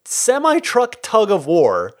 A semi-truck tug of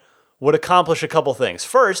war would accomplish a couple things.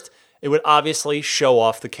 First, it would obviously show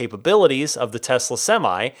off the capabilities of the Tesla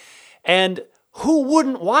Semi, and who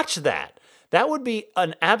wouldn't watch that? That would be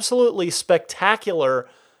an absolutely spectacular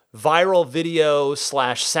viral video /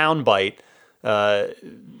 soundbite,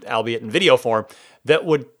 albeit in video form, that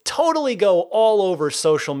would totally go all over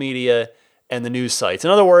social media and the news sites. In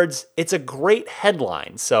other words, it's a great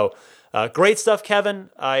headline. So great stuff, Kevin.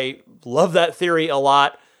 I love that theory a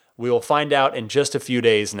lot. We will find out in just a few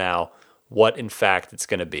days now what, in fact, it's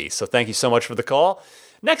going to be. So thank you so much for the call.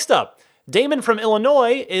 Next up, Damon from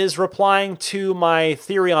Illinois is replying to my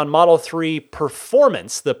theory on Model 3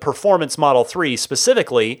 performance, the performance Model 3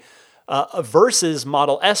 specifically, versus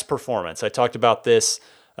Model S performance. I talked about this,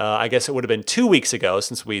 I guess it would have been 2 weeks ago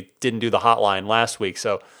since we didn't do the hotline last week.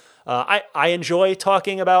 So I enjoy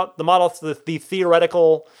talking about the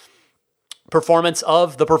theoretical performance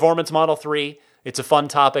of the performance Model 3. It's a fun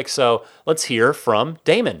topic, so let's hear from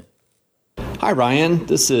Damon. Hi, Ryan.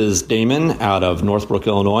 This is Damon out of Northbrook,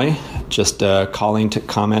 Illinois. Just calling to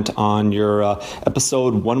comment on your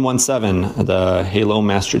episode 117, the Halo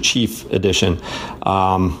Master Chief edition.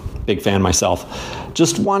 Big fan myself.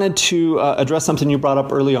 Just wanted to address something you brought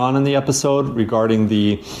up early on in the episode regarding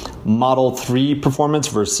the Model 3 performance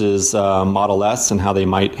versus Model S and how they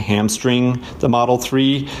might hamstring the Model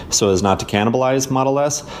 3 so as not to cannibalize Model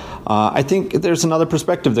S. I think there's another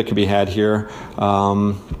perspective that could be had here.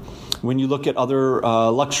 When you look at other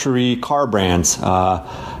luxury car brands,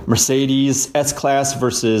 Mercedes S-Class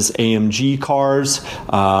versus AMG cars,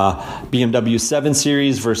 BMW 7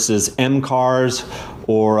 Series versus M cars,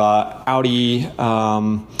 or Audi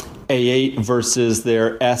A8 versus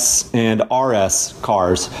their S and RS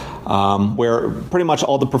cars, where pretty much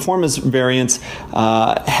all the performance variants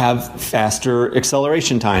have faster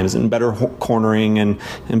acceleration times and better cornering and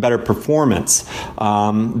better performance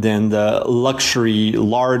than the luxury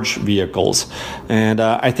large vehicles. And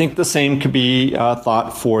I think the same could be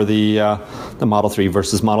thought for the Model 3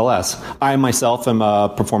 versus Model S. I myself am a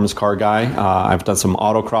performance car guy. I've done some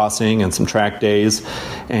autocrossing and some track days,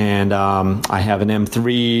 and I have an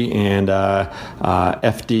M3 and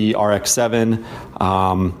FD RX-7.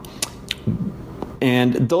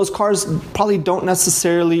 And those cars probably don't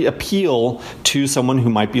necessarily appeal to someone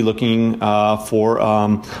who might be looking for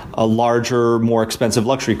a larger, more expensive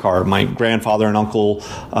luxury car. My grandfather and uncle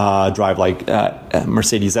drive like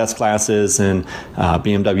Mercedes S-Classes and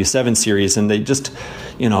BMW 7 Series, and they just,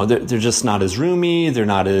 they're just not as roomy, they're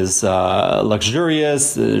not as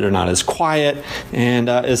luxurious, they're not as quiet, and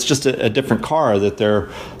it's just a different car that they're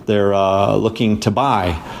looking to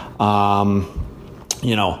buy.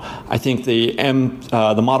 I think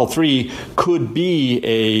the Model 3 could be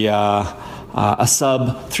a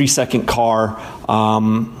sub 3-second car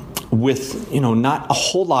with not a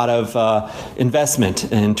whole lot of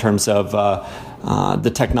investment in terms of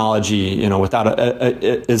the technology, without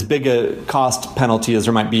as big a cost penalty as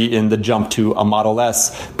there might be in the jump to a Model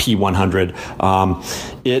S P100.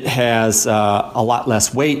 It has a lot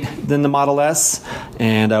less weight than the Model S,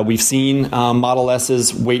 and we've seen Model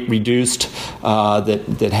S's weight reduced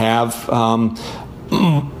that have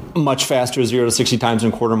much faster 0 to 60 times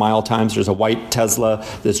and quarter mile times. There's a white Tesla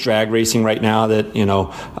that's drag racing right now that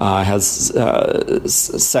has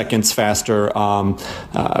seconds faster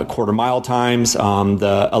quarter mile times.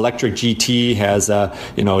 The electric GT has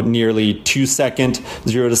nearly 2 second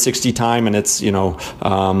 0 to 60 time, and it's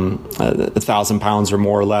 1,000 pounds or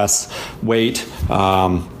more or less weight.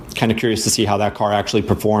 Kind of curious to see how that car actually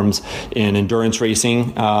performs in endurance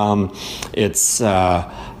racing. It's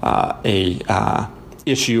a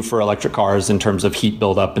issue for electric cars in terms of heat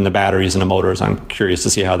buildup in the batteries and the motors. I'm curious to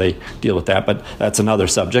see how they deal with that, but that's another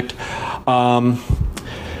subject.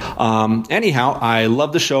 Anyhow, I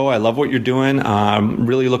love the show. I love what you're doing. I'm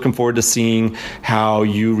really looking forward to seeing how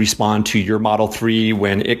you respond to your Model 3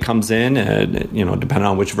 when it comes in, depending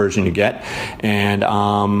on which version you get. And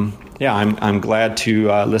I'm glad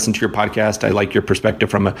to listen to your podcast. I like your perspective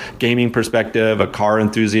from a gaming perspective, a car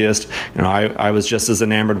enthusiast. I was just as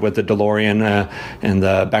enamored with the DeLorean and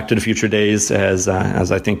the Back to the Future days as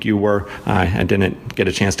I think you were. I didn't get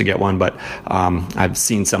a chance to get one, but I've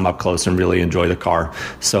seen some up close and really enjoy the car.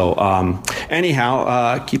 So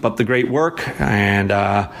anyhow, keep up the great work, and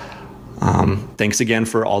thanks again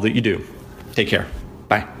for all that you do. Take care.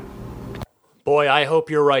 Bye. Boy, I hope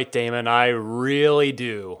you're right, Damon. I really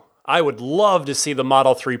do. I would love to see the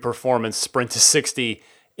Model 3 Performance sprint to 60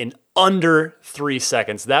 in under 3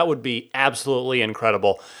 seconds. That would be absolutely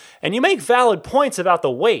incredible. And you make valid points about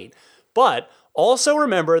the weight, but also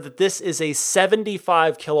remember that this is a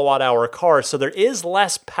 75 kilowatt hour car, so there is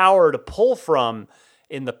less power to pull from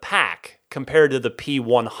in the pack compared to the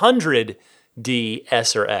P100D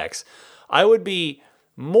S or X. I would be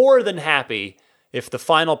more than happy if the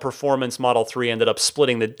final Performance Model 3 ended up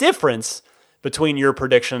splitting the difference between your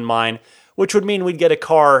prediction and mine, which would mean we'd get a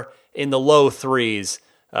car in the low threes.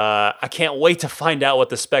 I can't wait to find out what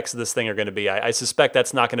the specs of this thing are going to be. I suspect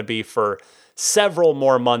that's not going to be for several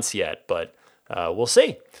more months yet, but we'll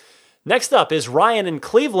see. Next up is Ryan in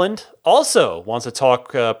Cleveland, also wants to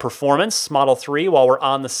talk performance, Model 3, while we're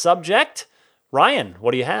on the subject. Ryan,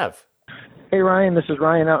 what do you have? Hey, Ryan, this is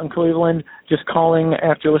Ryan out in Cleveland. Just calling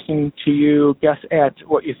after listening to you guess at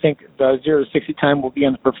what you think the 0 to 60 time will be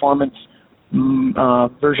in the performance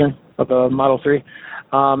version of the Model 3.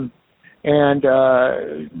 And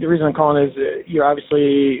the reason I'm calling is you're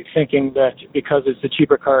obviously thinking that because it's a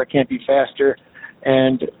cheaper car, it can't be faster.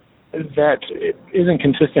 And that isn't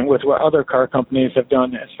consistent with what other car companies have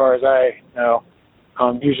done as far as I know.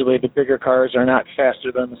 Usually the bigger cars are not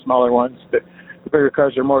faster than the smaller ones. But the bigger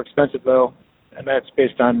cars are more expensive, though, and that's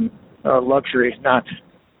based on luxury, not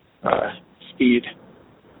speed.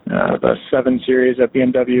 The 7 Series at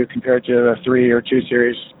BMW compared to the 3 or 2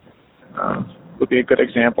 Series would be a good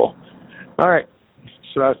example. All right,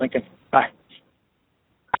 that's what I was thinking. Bye.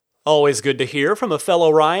 Always good to hear from a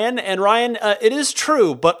fellow Ryan. And Ryan, it is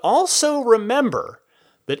true, but also remember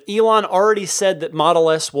that Elon already said that Model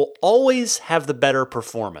S will always have the better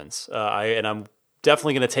performance. And I'm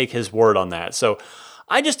definitely going to take his word on that. So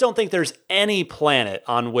I just don't think there's any planet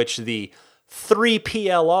on which the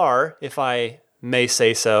 3PLR, if I may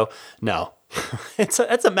say so. No, that's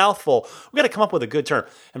a mouthful. We got to come up with a good term.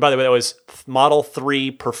 And by the way, that was Model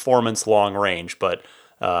 3 Performance Long Range. But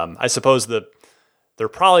I suppose there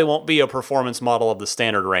probably won't be a performance model of the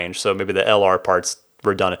standard range, so maybe the LR part's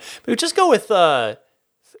redundant. But just go with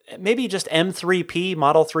maybe just M3P,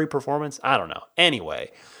 Model 3 Performance. I don't know. Anyway,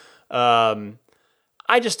 I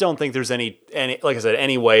just don't think there's any like I said,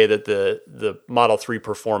 any way that the Model 3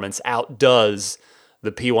 Performance outdoes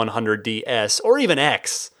the P100DS or even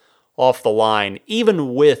X off the line,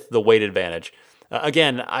 even with the weight advantage.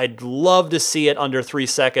 Again, I'd love to see it under 3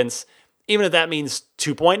 seconds, even if that means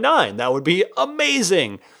 2.9. That would be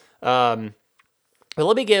amazing. But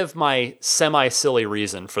let me give my semi-silly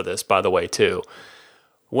reason for this, by the way, too.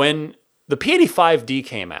 When the P85D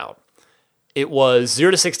came out, it was 0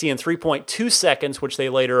 to 60 in 3.2 seconds, which they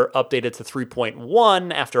later updated to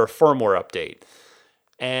 3.1 after a firmware update.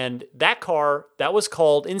 And that car, that was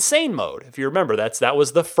called Insane Mode. If you remember, that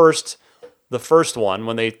was the first one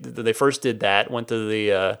when they first did that. Went to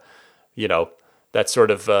the that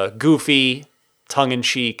sort of goofy,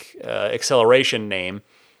 tongue-in-cheek acceleration name.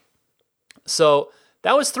 So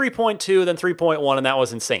that was 3.2, then 3.1, and that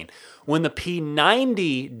was insane. When the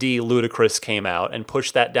P90D Ludicrous came out and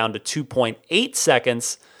pushed that down to 2.8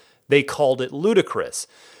 seconds, they called it ludicrous.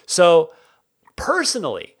 So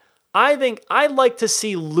personally, I think I'd like to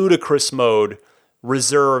see ludicrous mode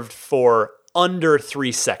reserved for under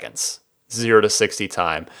 3 seconds, 0 to 60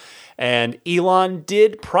 time. And Elon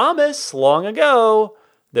did promise long ago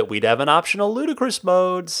that we'd have an optional ludicrous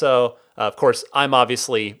mode. So, of course, I'm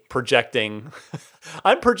obviously projecting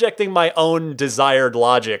I'm projecting my own desired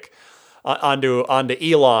logic onto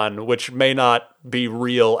Elon, which may not be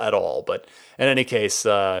real at all. But in any case,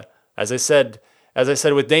 as I said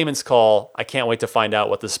with Damon's call, I can't wait to find out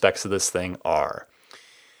what the specs of this thing are.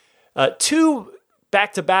 2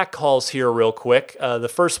 back-to-back calls here real quick. The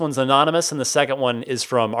first one's anonymous, and the second one is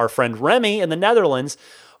from our friend Remy in the Netherlands.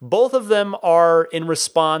 Both of them are in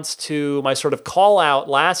response to my sort of call out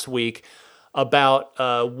last week about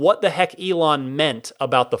what the heck Elon meant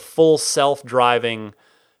about the full self-driving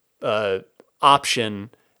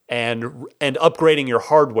option and upgrading your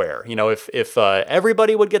hardware. You know, if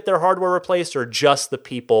everybody would get their hardware replaced or just the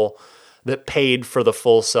people that paid for the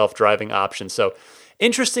full self-driving option. So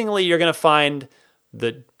interestingly, you're going to find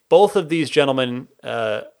that both of these gentlemen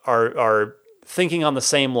are thinking on the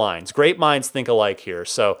same lines. Great minds think alike here.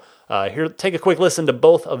 So here, take a quick listen to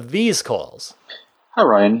both of these calls. Hi,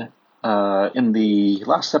 Ryan. In the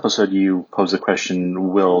last episode, you posed the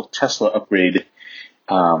question, will Tesla upgrade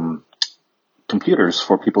computers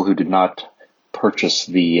for people who did not purchase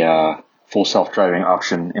the full self-driving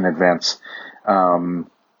option in advance?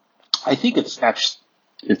 I think it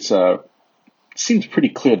seems pretty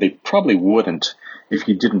clear they probably wouldn't if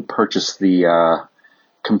you didn't purchase the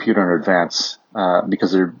computer in advance,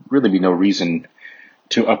 because there'd really be no reason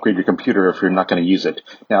to upgrade your computer if you're not going to use it.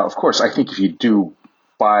 Now, of course, I think if you do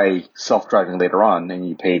buy self-driving later on and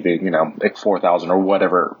you pay the, like $4,000 or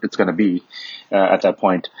whatever it's going to be at that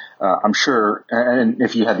point, I'm sure, and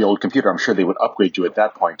if you had the old computer, I'm sure they would upgrade you at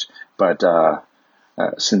that point. But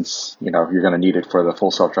since, you're going to need it for the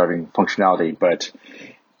full self-driving functionality, but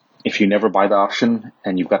if you never buy the option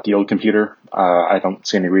and you've got the old computer, I don't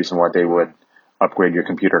see any reason why they would upgrade your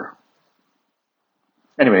computer.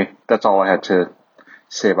 Anyway, that's all I had to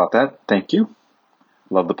say about that. Thank you.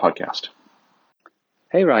 Love the podcast.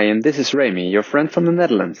 Hey Ryan, this is Remy, your friend from the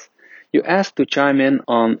Netherlands. You asked to chime in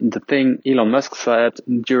on the thing Elon Musk said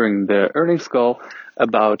during the earnings call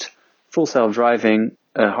about full self-driving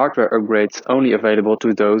hardware upgrades only available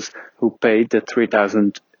to those who paid the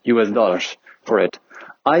 $3,000 for it.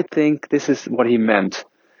 I think this is what he meant.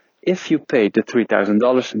 If you paid the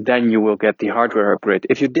 $3,000, then you will get the hardware upgrade.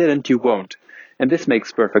 If you didn't, you won't. And this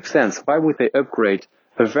makes perfect sense. Why would they upgrade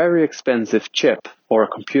a very expensive chip or a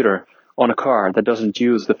computer on a car that doesn't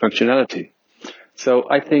use the functionality? So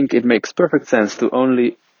I think it makes perfect sense to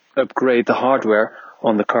only upgrade the hardware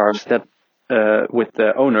on the cars that with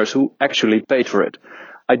the owners who actually paid for it.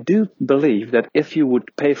 I do believe that if you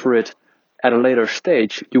would pay for it at a later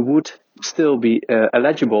stage, you would still be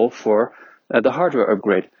eligible for the hardware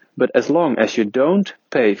upgrade. But as long as you don't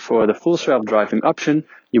pay for the full self-driving option,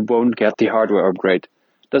 you won't get the hardware upgrade.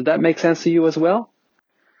 Does that make sense to you as well?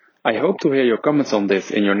 I hope to hear your comments on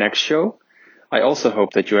this in your next show. I also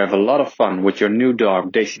hope that you have a lot of fun with your new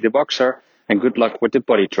dog, Daisy the Boxer, and good luck with the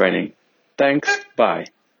potty training. Thanks, bye.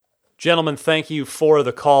 Gentlemen, thank you for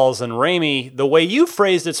the calls. And Ramy, the way you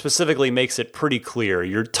phrased it specifically makes it pretty clear.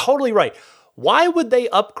 You're totally right. Why would they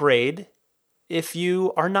upgrade if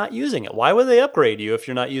you are not using it? Why would they upgrade you if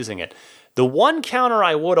you're not using it? The one counter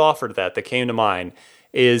I would offer to that came to mind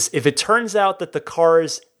is if it turns out that the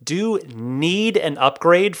cars do need an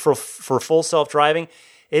upgrade for full self-driving,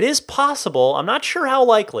 it is possible, I'm not sure how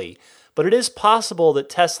likely, but it is possible that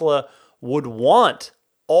Tesla would want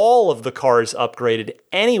all of the cars upgraded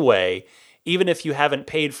anyway, even if you haven't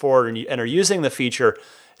paid for it and are using the feature,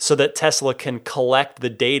 so that Tesla can collect the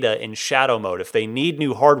data in shadow mode. If they need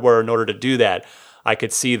new hardware in order to do that, I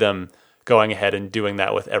could see them going ahead and doing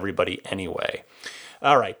that with everybody anyway.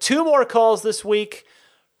 All right, 2 more calls this week.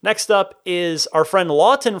 Next up is our friend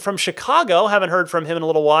Lawton from Chicago. Haven't heard from him in a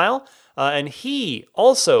little while. And he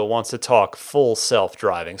also wants to talk full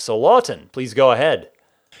self-driving. So Lawton, please go ahead.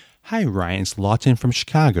 Hi, Ryan. It's Lawton from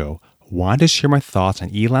Chicago. Wanted to share my thoughts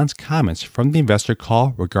on Elon's comments from the investor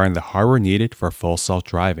call regarding the hardware needed for full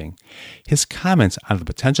self-driving. His comments on the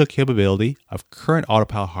potential capability of current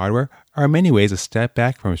autopilot hardware are in many ways a step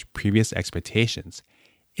back from his previous expectations.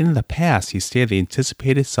 In the past, he stated the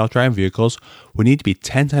anticipated self-driving vehicles would need to be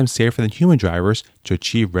 10 times safer than human drivers to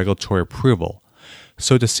achieve regulatory approval.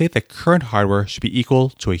 So to say that current hardware should be equal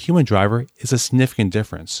to a human driver is a significant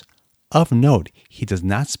difference. Of note, he does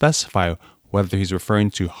not specify whether he's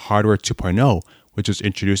referring to hardware 2.0, which was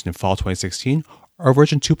introduced in fall 2016, or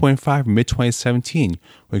version 2.5 mid-2017,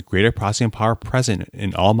 with greater processing power present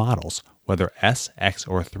in all models, whether S, X,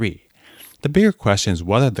 or 3. The bigger question is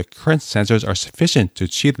whether the current sensors are sufficient to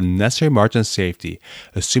achieve the necessary margin of safety,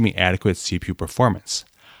 assuming adequate CPU performance.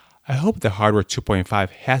 I hope the hardware 2.5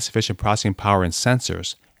 has sufficient processing power and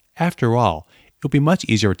sensors. After all, it will be much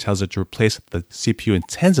easier for Tesla to replace the CPU in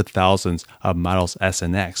tens of thousands of Models S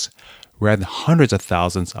and X, rather than hundreds of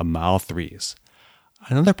thousands of Model 3s.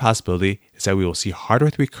 Another possibility is that we will see Hardware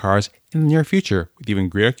 3 cars in the near future with even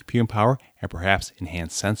greater computing power and perhaps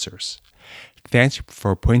enhanced sensors. Thanks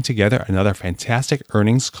for putting together another fantastic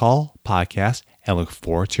earnings call podcast, and look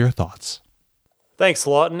forward to your thoughts. Thanks,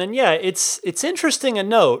 Lawton. And yeah, it's interesting to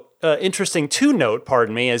note,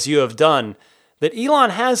 as you have done, that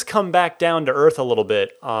Elon has come back down to earth a little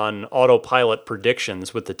bit on autopilot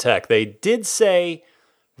predictions with the tech. They did say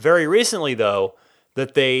very recently, though,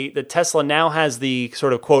 that Tesla now has the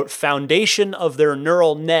sort of quote foundation of their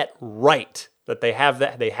neural net right. That they have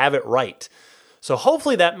it right. So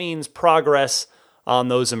hopefully that means progress on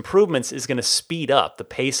those improvements is going to speed up the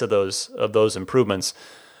pace of those improvements,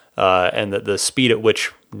 and the speed at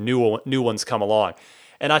which new ones come along.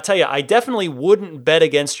 And I tell you, I definitely wouldn't bet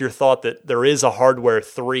against your thought that there is a Hardware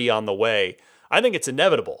 3 on the way. I think it's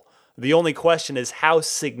inevitable. The only question is how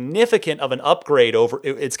significant of an upgrade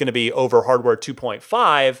it's going to be over Hardware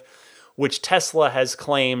 2.5, which Tesla has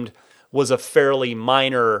claimed was a fairly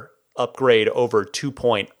minor upgrade over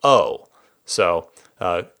 2.0. So,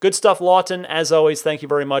 good stuff, Lawton. As always, thank you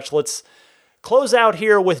very much. Let's close out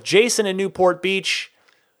here with Jason in Newport Beach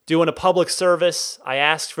doing a public service. I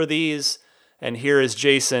asked for these, and here is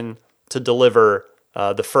Jason to deliver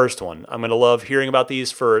the first one. I'm going to love hearing about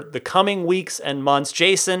these for the coming weeks and months.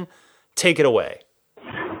 Jason, take it away.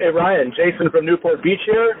 Hey, Ryan. Jason from Newport Beach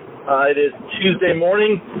here. It is Tuesday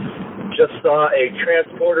morning. Just saw a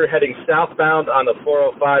transporter heading southbound on the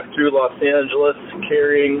 405 through Los Angeles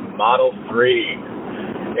carrying Model 3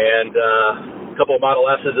 and a couple of Model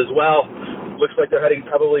S's as well. Looks like they're heading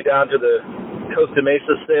probably down to the Costa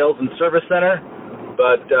Mesa Sales and Service Center,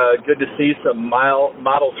 but good to see some Model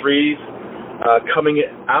 3s coming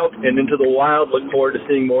out and into the wild. Look forward to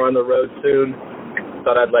seeing more on the road soon.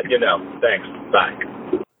 Thought I'd let you know. Thanks. Bye.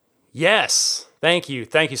 Yes. Thank you.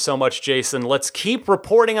 Thank you so much, Jason. Let's keep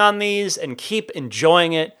reporting on these and keep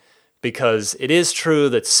enjoying it, because it is true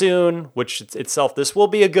that soon, which itself, this will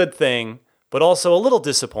be a good thing, but also a little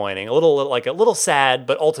disappointing, a little sad,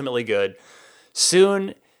 but ultimately good.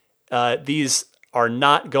 Soon, these are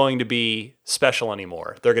not going to be special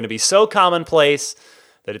anymore. They're going to be so commonplace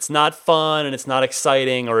that it's not fun and it's not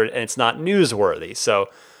exciting and it's not newsworthy. So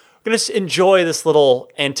we're going to enjoy this little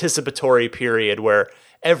anticipatory period where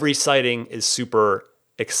every sighting is super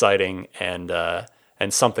exciting and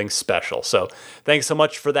something special. So thanks so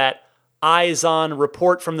much for that eyes-on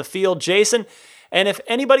report from the field, Jason. And if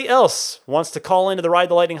anybody else wants to call into the Ride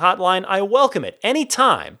the Lightning hotline, I welcome it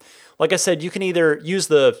anytime. Like I said, you can either use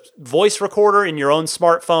the voice recorder in your own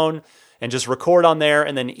smartphone and just record on there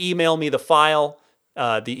and then email me the file.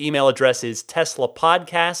 The email address is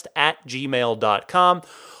teslapodcast@gmail.com.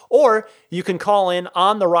 Or you can call in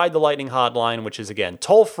on the Ride the Lightning hotline, which is, again,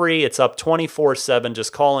 toll-free. It's up 24/7.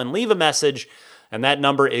 Just call in, leave a message, and that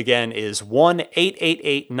number, again, is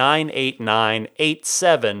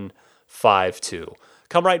 1-888-989-8752.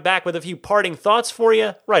 Come right back with a few parting thoughts for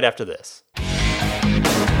you right after this.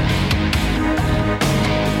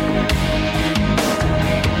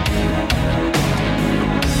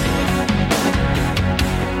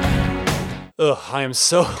 I'm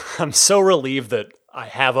so relieved that I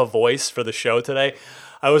have a voice for the show today.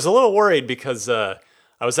 I was a little worried because I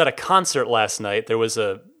was at a concert last night. There was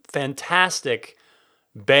a fantastic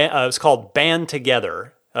band. It was called Band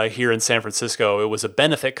Together here in San Francisco. It was a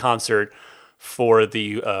benefit concert for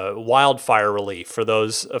the wildfire relief for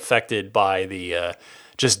those affected by the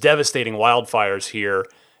just devastating wildfires here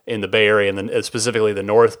in the Bay Area and specifically the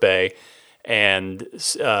North Bay. And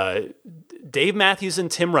Dave Matthews and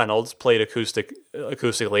Tim Reynolds played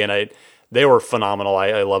acoustically, and they were phenomenal.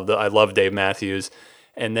 I love Dave Matthews.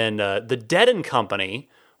 And then the Dead and Company,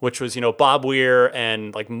 which was, Bob Weir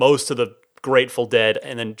and like most of the Grateful Dead,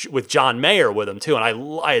 and then with John Mayer with him too. And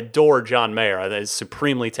I adore John Mayer. I think he's a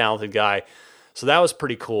supremely talented guy. So that was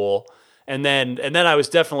pretty cool. And then I was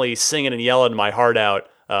definitely singing and yelling my heart out.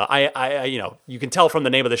 You can tell from the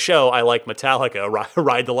name of the show, I like Metallica,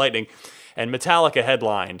 Ride the Lightning. And Metallica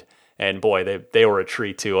headlined, and boy, they were a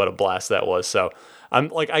treat too. What a blast that was. So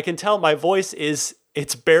I can tell my voice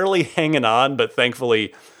it's barely hanging on, but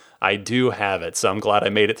thankfully I do have it. So I'm glad I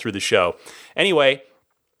made it through the show. Anyway,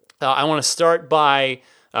 I want to start by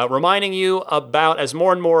reminding you about, as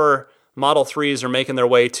more and more Model 3s are making their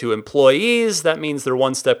way to employees, that means they're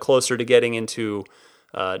one step closer to getting into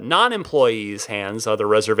non-employees' hands, other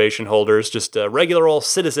reservation holders, just regular old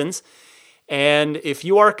citizens. And if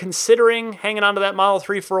you are considering hanging on to that Model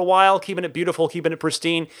 3 for a while, keeping it beautiful, keeping it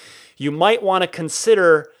pristine, you might want to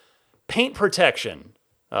consider paint protection.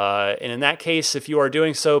 And in that case, if you are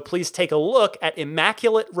doing so, please take a look at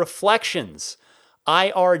Immaculate Reflections.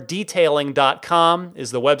 irdetailing.com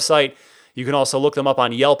is the website. You can also look them up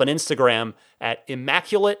on Yelp and Instagram at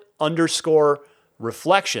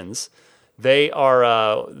Immaculate_Reflections. They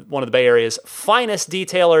are one of the Bay Area's finest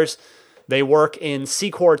detailers. They work in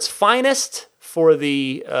Seaquart's finest for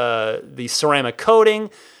the ceramic coating.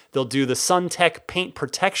 They'll do the SunTech paint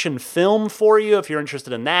protection film for you if you're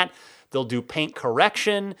interested in that. They'll do paint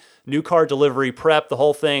correction, new car delivery prep, the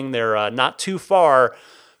whole thing. They're not too far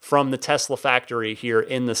from the Tesla factory here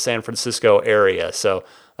in the San Francisco area. So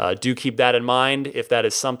do keep that in mind if that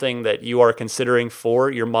is something that you are considering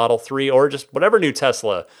for your Model 3 or just whatever new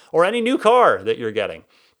Tesla or any new car that you're getting.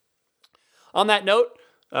 On that note,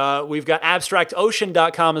 we've got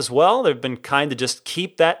abstractocean.com as well. They've been kind to just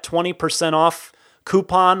keep that 20% off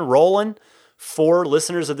coupon rolling for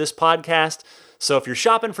listeners of this podcast. So if you're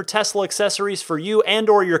shopping for Tesla accessories for you and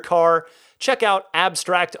or your car, check out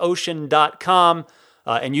abstractocean.com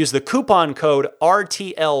and use the coupon code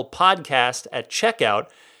RTLPodcast at checkout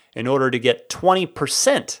in order to get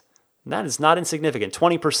 20%. That is not insignificant,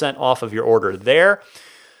 20% off of your order there.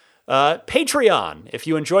 Patreon, if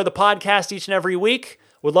you enjoy the podcast each and every week,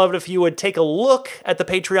 would love it if you would take a look at the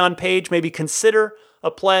Patreon page, maybe consider a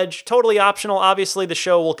pledge. Totally optional. Obviously, the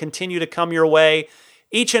show will continue to come your way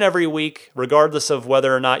each and every week, regardless of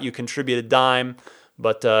whether or not you contribute a dime.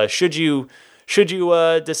 But should you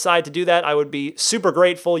decide to do that, I would be super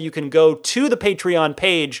grateful. You can go to the Patreon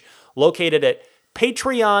page located at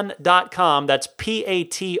patreon.com. That's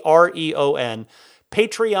Patreon,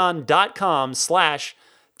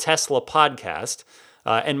 patreon.com/Tesla Podcast.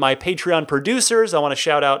 And my Patreon producers, I want to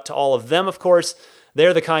shout out to all of them, of course.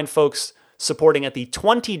 They're the kind folks supporting at the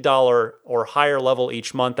 $20 or higher level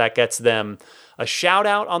each month. That gets them a shout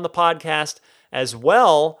out on the podcast, as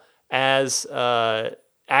well as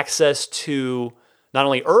access to not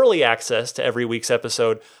only early access to every week's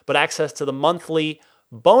episode, but access to the monthly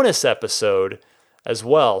bonus episode as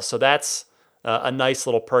well. So that's a nice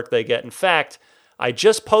little perk they get. In fact, I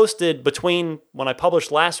just posted between when I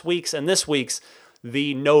published last week's and this week's,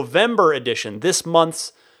 the November edition, this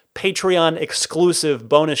month's Patreon exclusive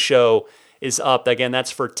bonus show is up. Again,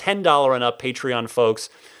 that's for $10 and up Patreon folks.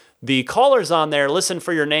 The callers on there, listen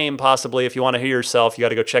for your name possibly. If you want to hear yourself, you got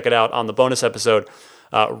to go check it out on the bonus episode.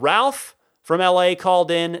 Ralph from LA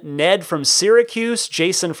called in, Ned from Syracuse,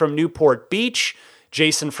 Jason from Newport Beach,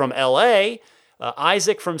 Jason from LA,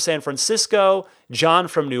 Isaac from San Francisco, John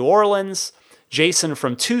from New Orleans, Jason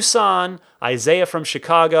from Tucson, Isaiah from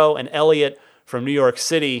Chicago, and Elliot from New York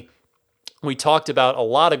City. We talked about a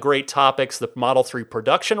lot of great topics. The Model 3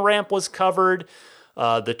 production ramp was covered.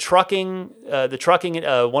 The trucking,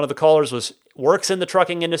 one of the callers works in the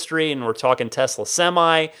trucking industry, and we're talking Tesla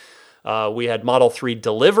Semi. We had Model 3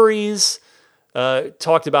 deliveries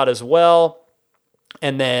talked about as well.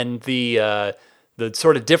 And then the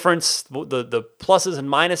sort of difference, the pluses and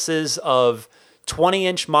minuses of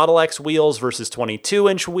 20-inch Model X wheels versus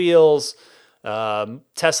 22-inch wheels.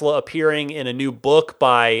 Tesla appearing in a new book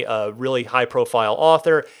by a really high-profile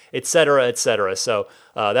author, etc., etc. So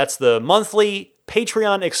that's the monthly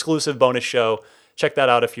Patreon exclusive bonus show. Check that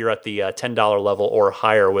out if you're at the $10 level or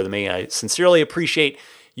higher with me. I sincerely appreciate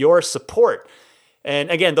your support.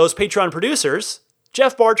 And again, those Patreon producers,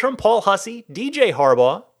 Jeff Bartram, Paul Hussey, DJ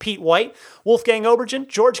Harbaugh, Pete White, Wolfgang Obergen,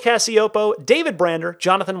 George Cassiopo, David Brander,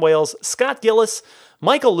 Jonathan Wales, Scott Gillis,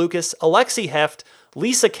 Michael Lucas, Alexi Heft,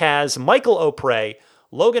 Lisa Kaz, Michael O'Prey,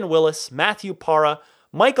 Logan Willis, Matthew Parra,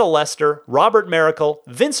 Michael Lester, Robert Miracle,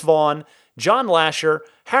 Vince Vaughn, John Lasher,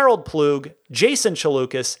 Harold Plug, Jason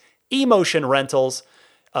Chalukas, Emotion Rentals,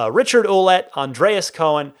 Richard Ouellette, Andreas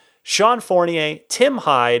Cohen, Sean Fournier, Tim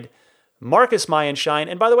Hyde, Marcus Mayenschein,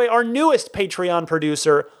 and by the way, our newest Patreon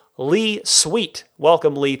producer, Lee Sweet.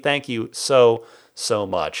 Welcome, Lee. Thank you so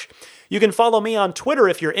much. You can follow me on Twitter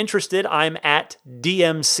if you're interested. I'm at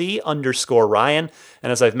DMC_Ryan.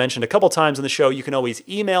 And as I've mentioned a couple times in the show, you can always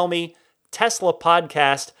email me,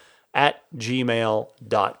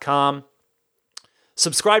 teslapodcast@gmail.com.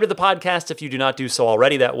 Subscribe to the podcast if you do not do so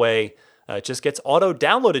already. That way, it just gets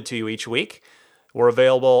auto-downloaded to you each week. We're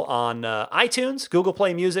available on iTunes, Google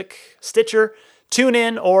Play Music, Stitcher,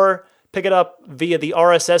 TuneIn, or pick it up via the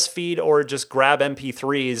RSS feed, or just grab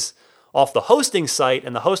MP3s off the hosting site,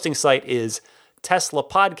 and the hosting site is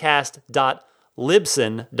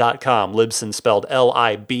teslapodcast.libsyn.com. Libsyn spelled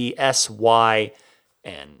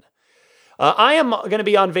Libsyn. I am going to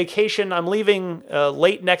be on vacation. I'm leaving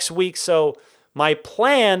late next week, so my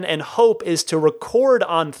plan and hope is to record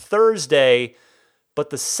on Thursday, but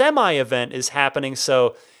the semi-event is happening,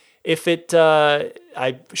 so if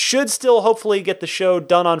I should still hopefully get the show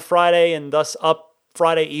done on Friday and thus up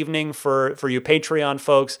Friday evening for you Patreon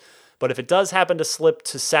folks. But if it does happen to slip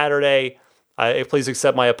to Saturday, please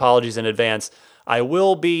accept my apologies in advance. I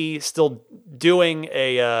will be still doing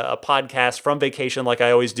a podcast from vacation like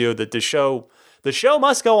I always do. The show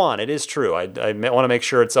must go on. It is true. I want to make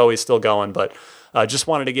sure it's always still going, but just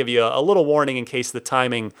wanted to give you a little warning in case the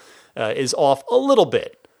timing is off a little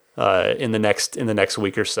bit in the next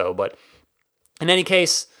week or so. But in any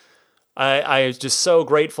case, I am just so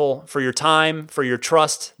grateful for your time, for your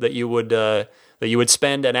trust that you would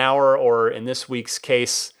spend an hour, or in this week's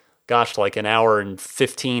case, gosh, like an hour and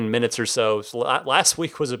 15 minutes or so. Last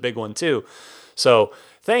week was a big one too. So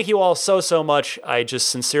thank you all so much. I just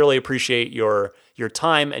sincerely appreciate your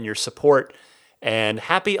time and your support, and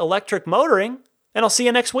happy electric motoring, and I'll see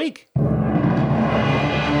you next week.